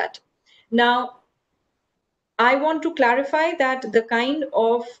expert for that. Now, I want to clarify that the kind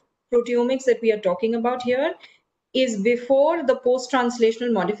of proteomics that we are talking about here is before the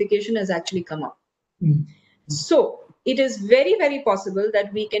post-translational modification has actually come up. Mm-hmm. So it is very, very possible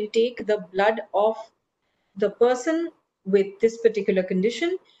that we can take the blood of the person with this particular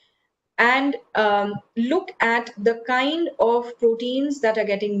condition and look at the kind of proteins that are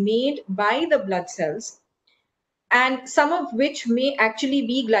getting made by the blood cells, and some of which may actually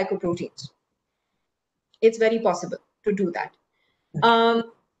be glycoproteins. It's very possible to do that.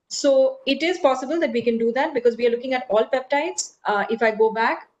 So it is possible that we can do that because we are looking at all peptides. If I go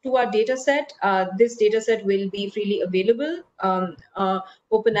back to our data set, this data set will be freely available,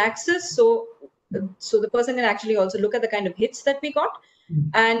 open access. So the person can actually also look at the kind of hits that we got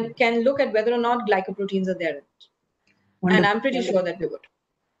and can look at whether or not glycoproteins are there. And I'm pretty sure that we would.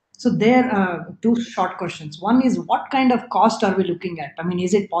 So there are two short questions. One is, what kind of cost are we looking at? I mean,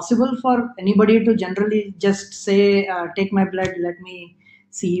 is it possible for anybody to generally just say, take my blood, let me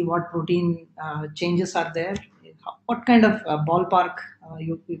see what protein changes are there? What kind of ballpark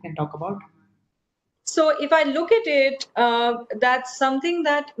you can talk about? So if I look at it, that's something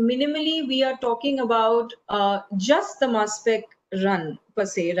that minimally we are talking about just the mass spec run per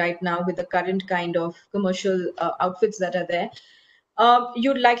se right now with the current kind of commercial outfits that are there.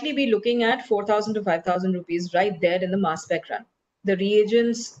 You'd likely be looking at 4,000 to 5,000 rupees right there in the mass spec run. The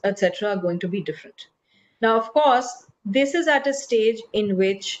reagents, etc., are going to be different. Now, of course, this is at a stage in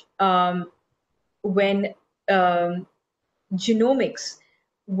which when genomics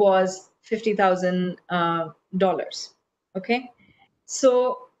was $50,000. Okay,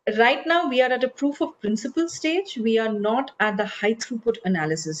 so right now we are at a proof of principle stage. We are not at the high throughput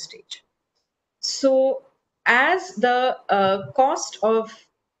analysis stage. So as the cost of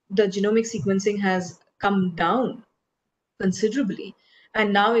the genomic sequencing has come down considerably,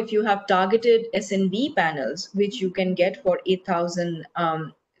 and now if you have targeted SNV panels, which you can get for 8,000,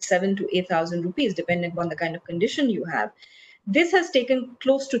 7 to 8,000 rupees, depending on the kind of condition you have, this has taken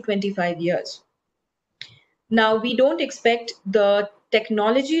close to 25 years. Now, we don't expect the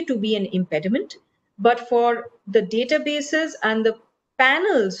technology to be an impediment, but for the databases and the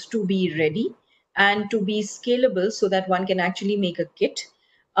panels to be ready and to be scalable so that one can actually make a kit,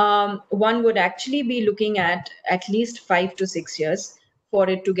 one would actually be looking at least 5 to 6 years for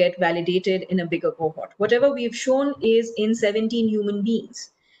it to get validated in a bigger cohort. Whatever we've shown is in 17 human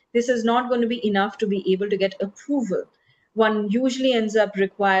beings. This is not going to be enough to be able to get approval. One usually ends up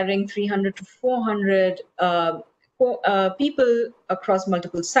requiring 300 to 400 people across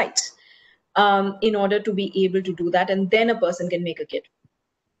multiple sites in order to be able to do that, and then a person can make a kit.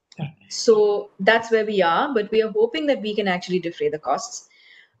 So that's where we are, but we are hoping that we can actually defray the costs.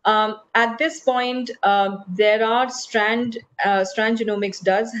 At this point, there are Strand Genomics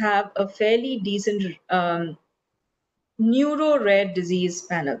does have a fairly decent neuro-rare disease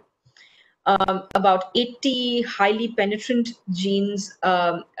panel. About 80 highly penetrant genes,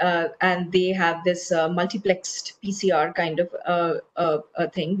 and they have this multiplexed PCR kind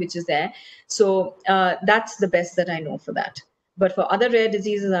of thing, which is there. So that's the best that I know for that. But for other rare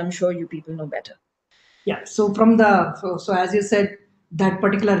diseases, I'm sure you people know better. Yeah. So from so as you said, that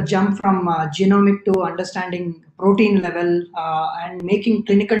particular jump from genomic to understanding protein level and making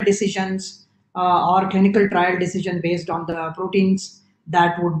clinical decisions or clinical trial decision based on the proteins,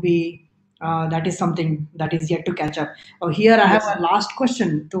 that would be that is something that is yet to catch up. Here I have Yes. a last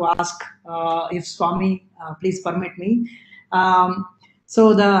question to ask, if Swami please permit me.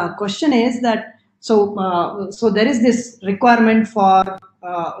 So the question is that so there is this requirement for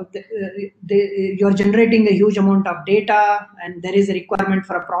you're generating a huge amount of data, and there is a requirement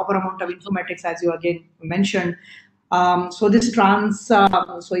for a proper amount of informatics, as you again mentioned. So this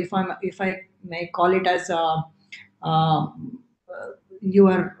so if I may call it as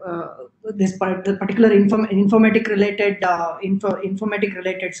your the particular informatic related informatic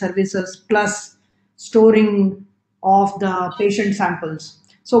related services plus storing of the patient samples.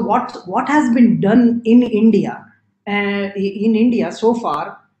 So what has been done in India so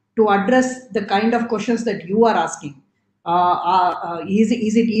far to address the kind of questions that you are asking? Is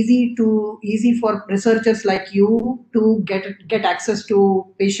it easy for researchers like you to get access to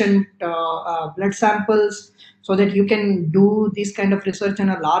patient blood samples so that you can do this kind of research on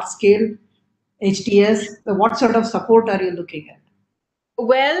a large scale, HTS? So what sort of support are you looking at?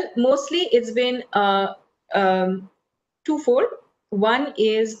 Well, mostly it's been twofold. One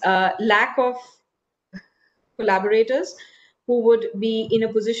is lack of collaborators who would be in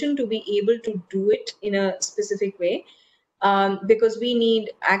a position to be able to do it in a specific way, because we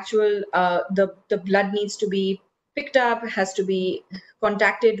need actual the blood needs to be picked up, has to be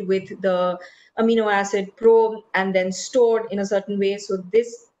contacted with the amino acid probe and then stored in a certain way. So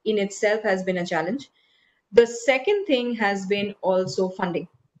this in itself has been a challenge. The second thing has been also funding.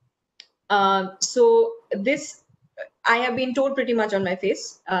 So this, I have been told pretty much on my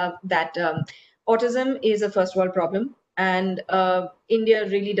face that autism is a first world problem, and India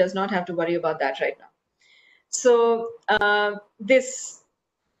really does not have to worry about that right now. So this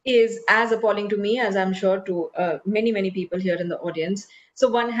is as appalling to me as I'm sure to many people here in the audience. So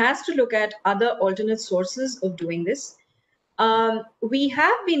one has to look at other alternate sources of doing this. We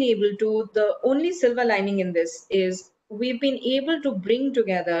have been able to, the only silver lining in this is we've been able to bring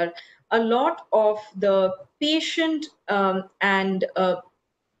together a lot of the patient and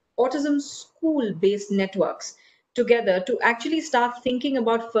autism school-based networks together to actually start thinking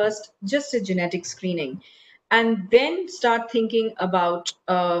about first just a genetic screening, and then start thinking about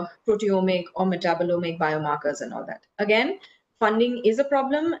proteomic or metabolomic biomarkers and all that. Again, funding is a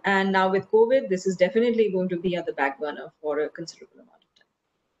problem, and now with COVID, this is definitely going to be at the back burner for a considerable amount of time.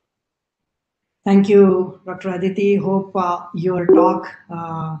 Thank you, Dr. Aditi. Hope your talk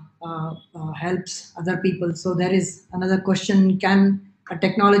helps other people. So there is another question: can a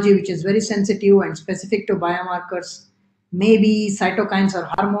technology which is very sensitive and specific to biomarkers, maybe cytokines or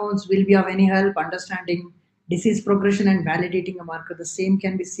hormones, will be of any help understanding disease progression and validating a marker? The same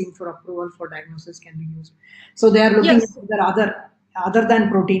can be seen for approval for diagnosis can be used. So they are looking Yes. at whether other than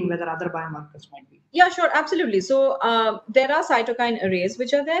protein, whether other biomarkers might be. Yeah, sure, absolutely. So there are cytokine arrays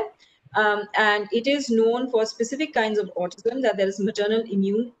which are there, and it is known for specific kinds of autism that there is maternal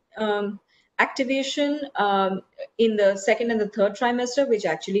immune activation in the second and the third trimester, which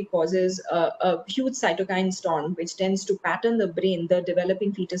actually causes a huge cytokine storm, which tends to pattern the brain, the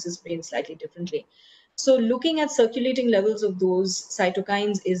developing fetus's brain, slightly differently. So looking at circulating levels of those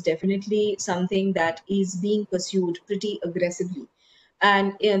cytokines is definitely something that is being pursued pretty aggressively.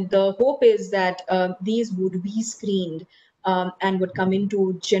 And the hope is that these would be screened and would come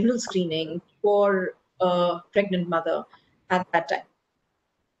into general screening for a pregnant mother at that time.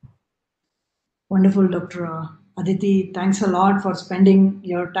 Wonderful, Dr. Aditi. Thanks a lot for spending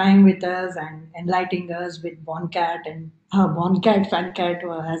your time with us and enlightening us with Boncat, and Boncat, Fancat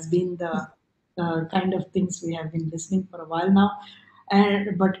has been the kind of things we have been listening for a while now.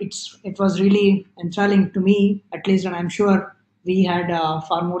 But it was really enthralling to me, at least, and I'm sure we had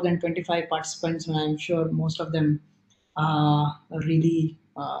far more than 25 participants, and I'm sure most of them really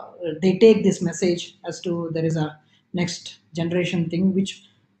they take this message as to there is a next generation thing, which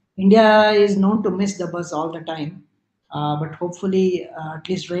India is known to miss the bus all the time. But hopefully, at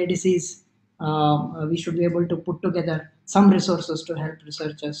least rare disease, we should be able to put together some resources to help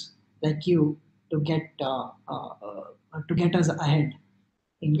researchers like you to get us ahead.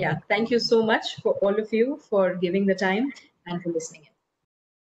 Yeah, thank you so much for all of you for giving the time and for listening in.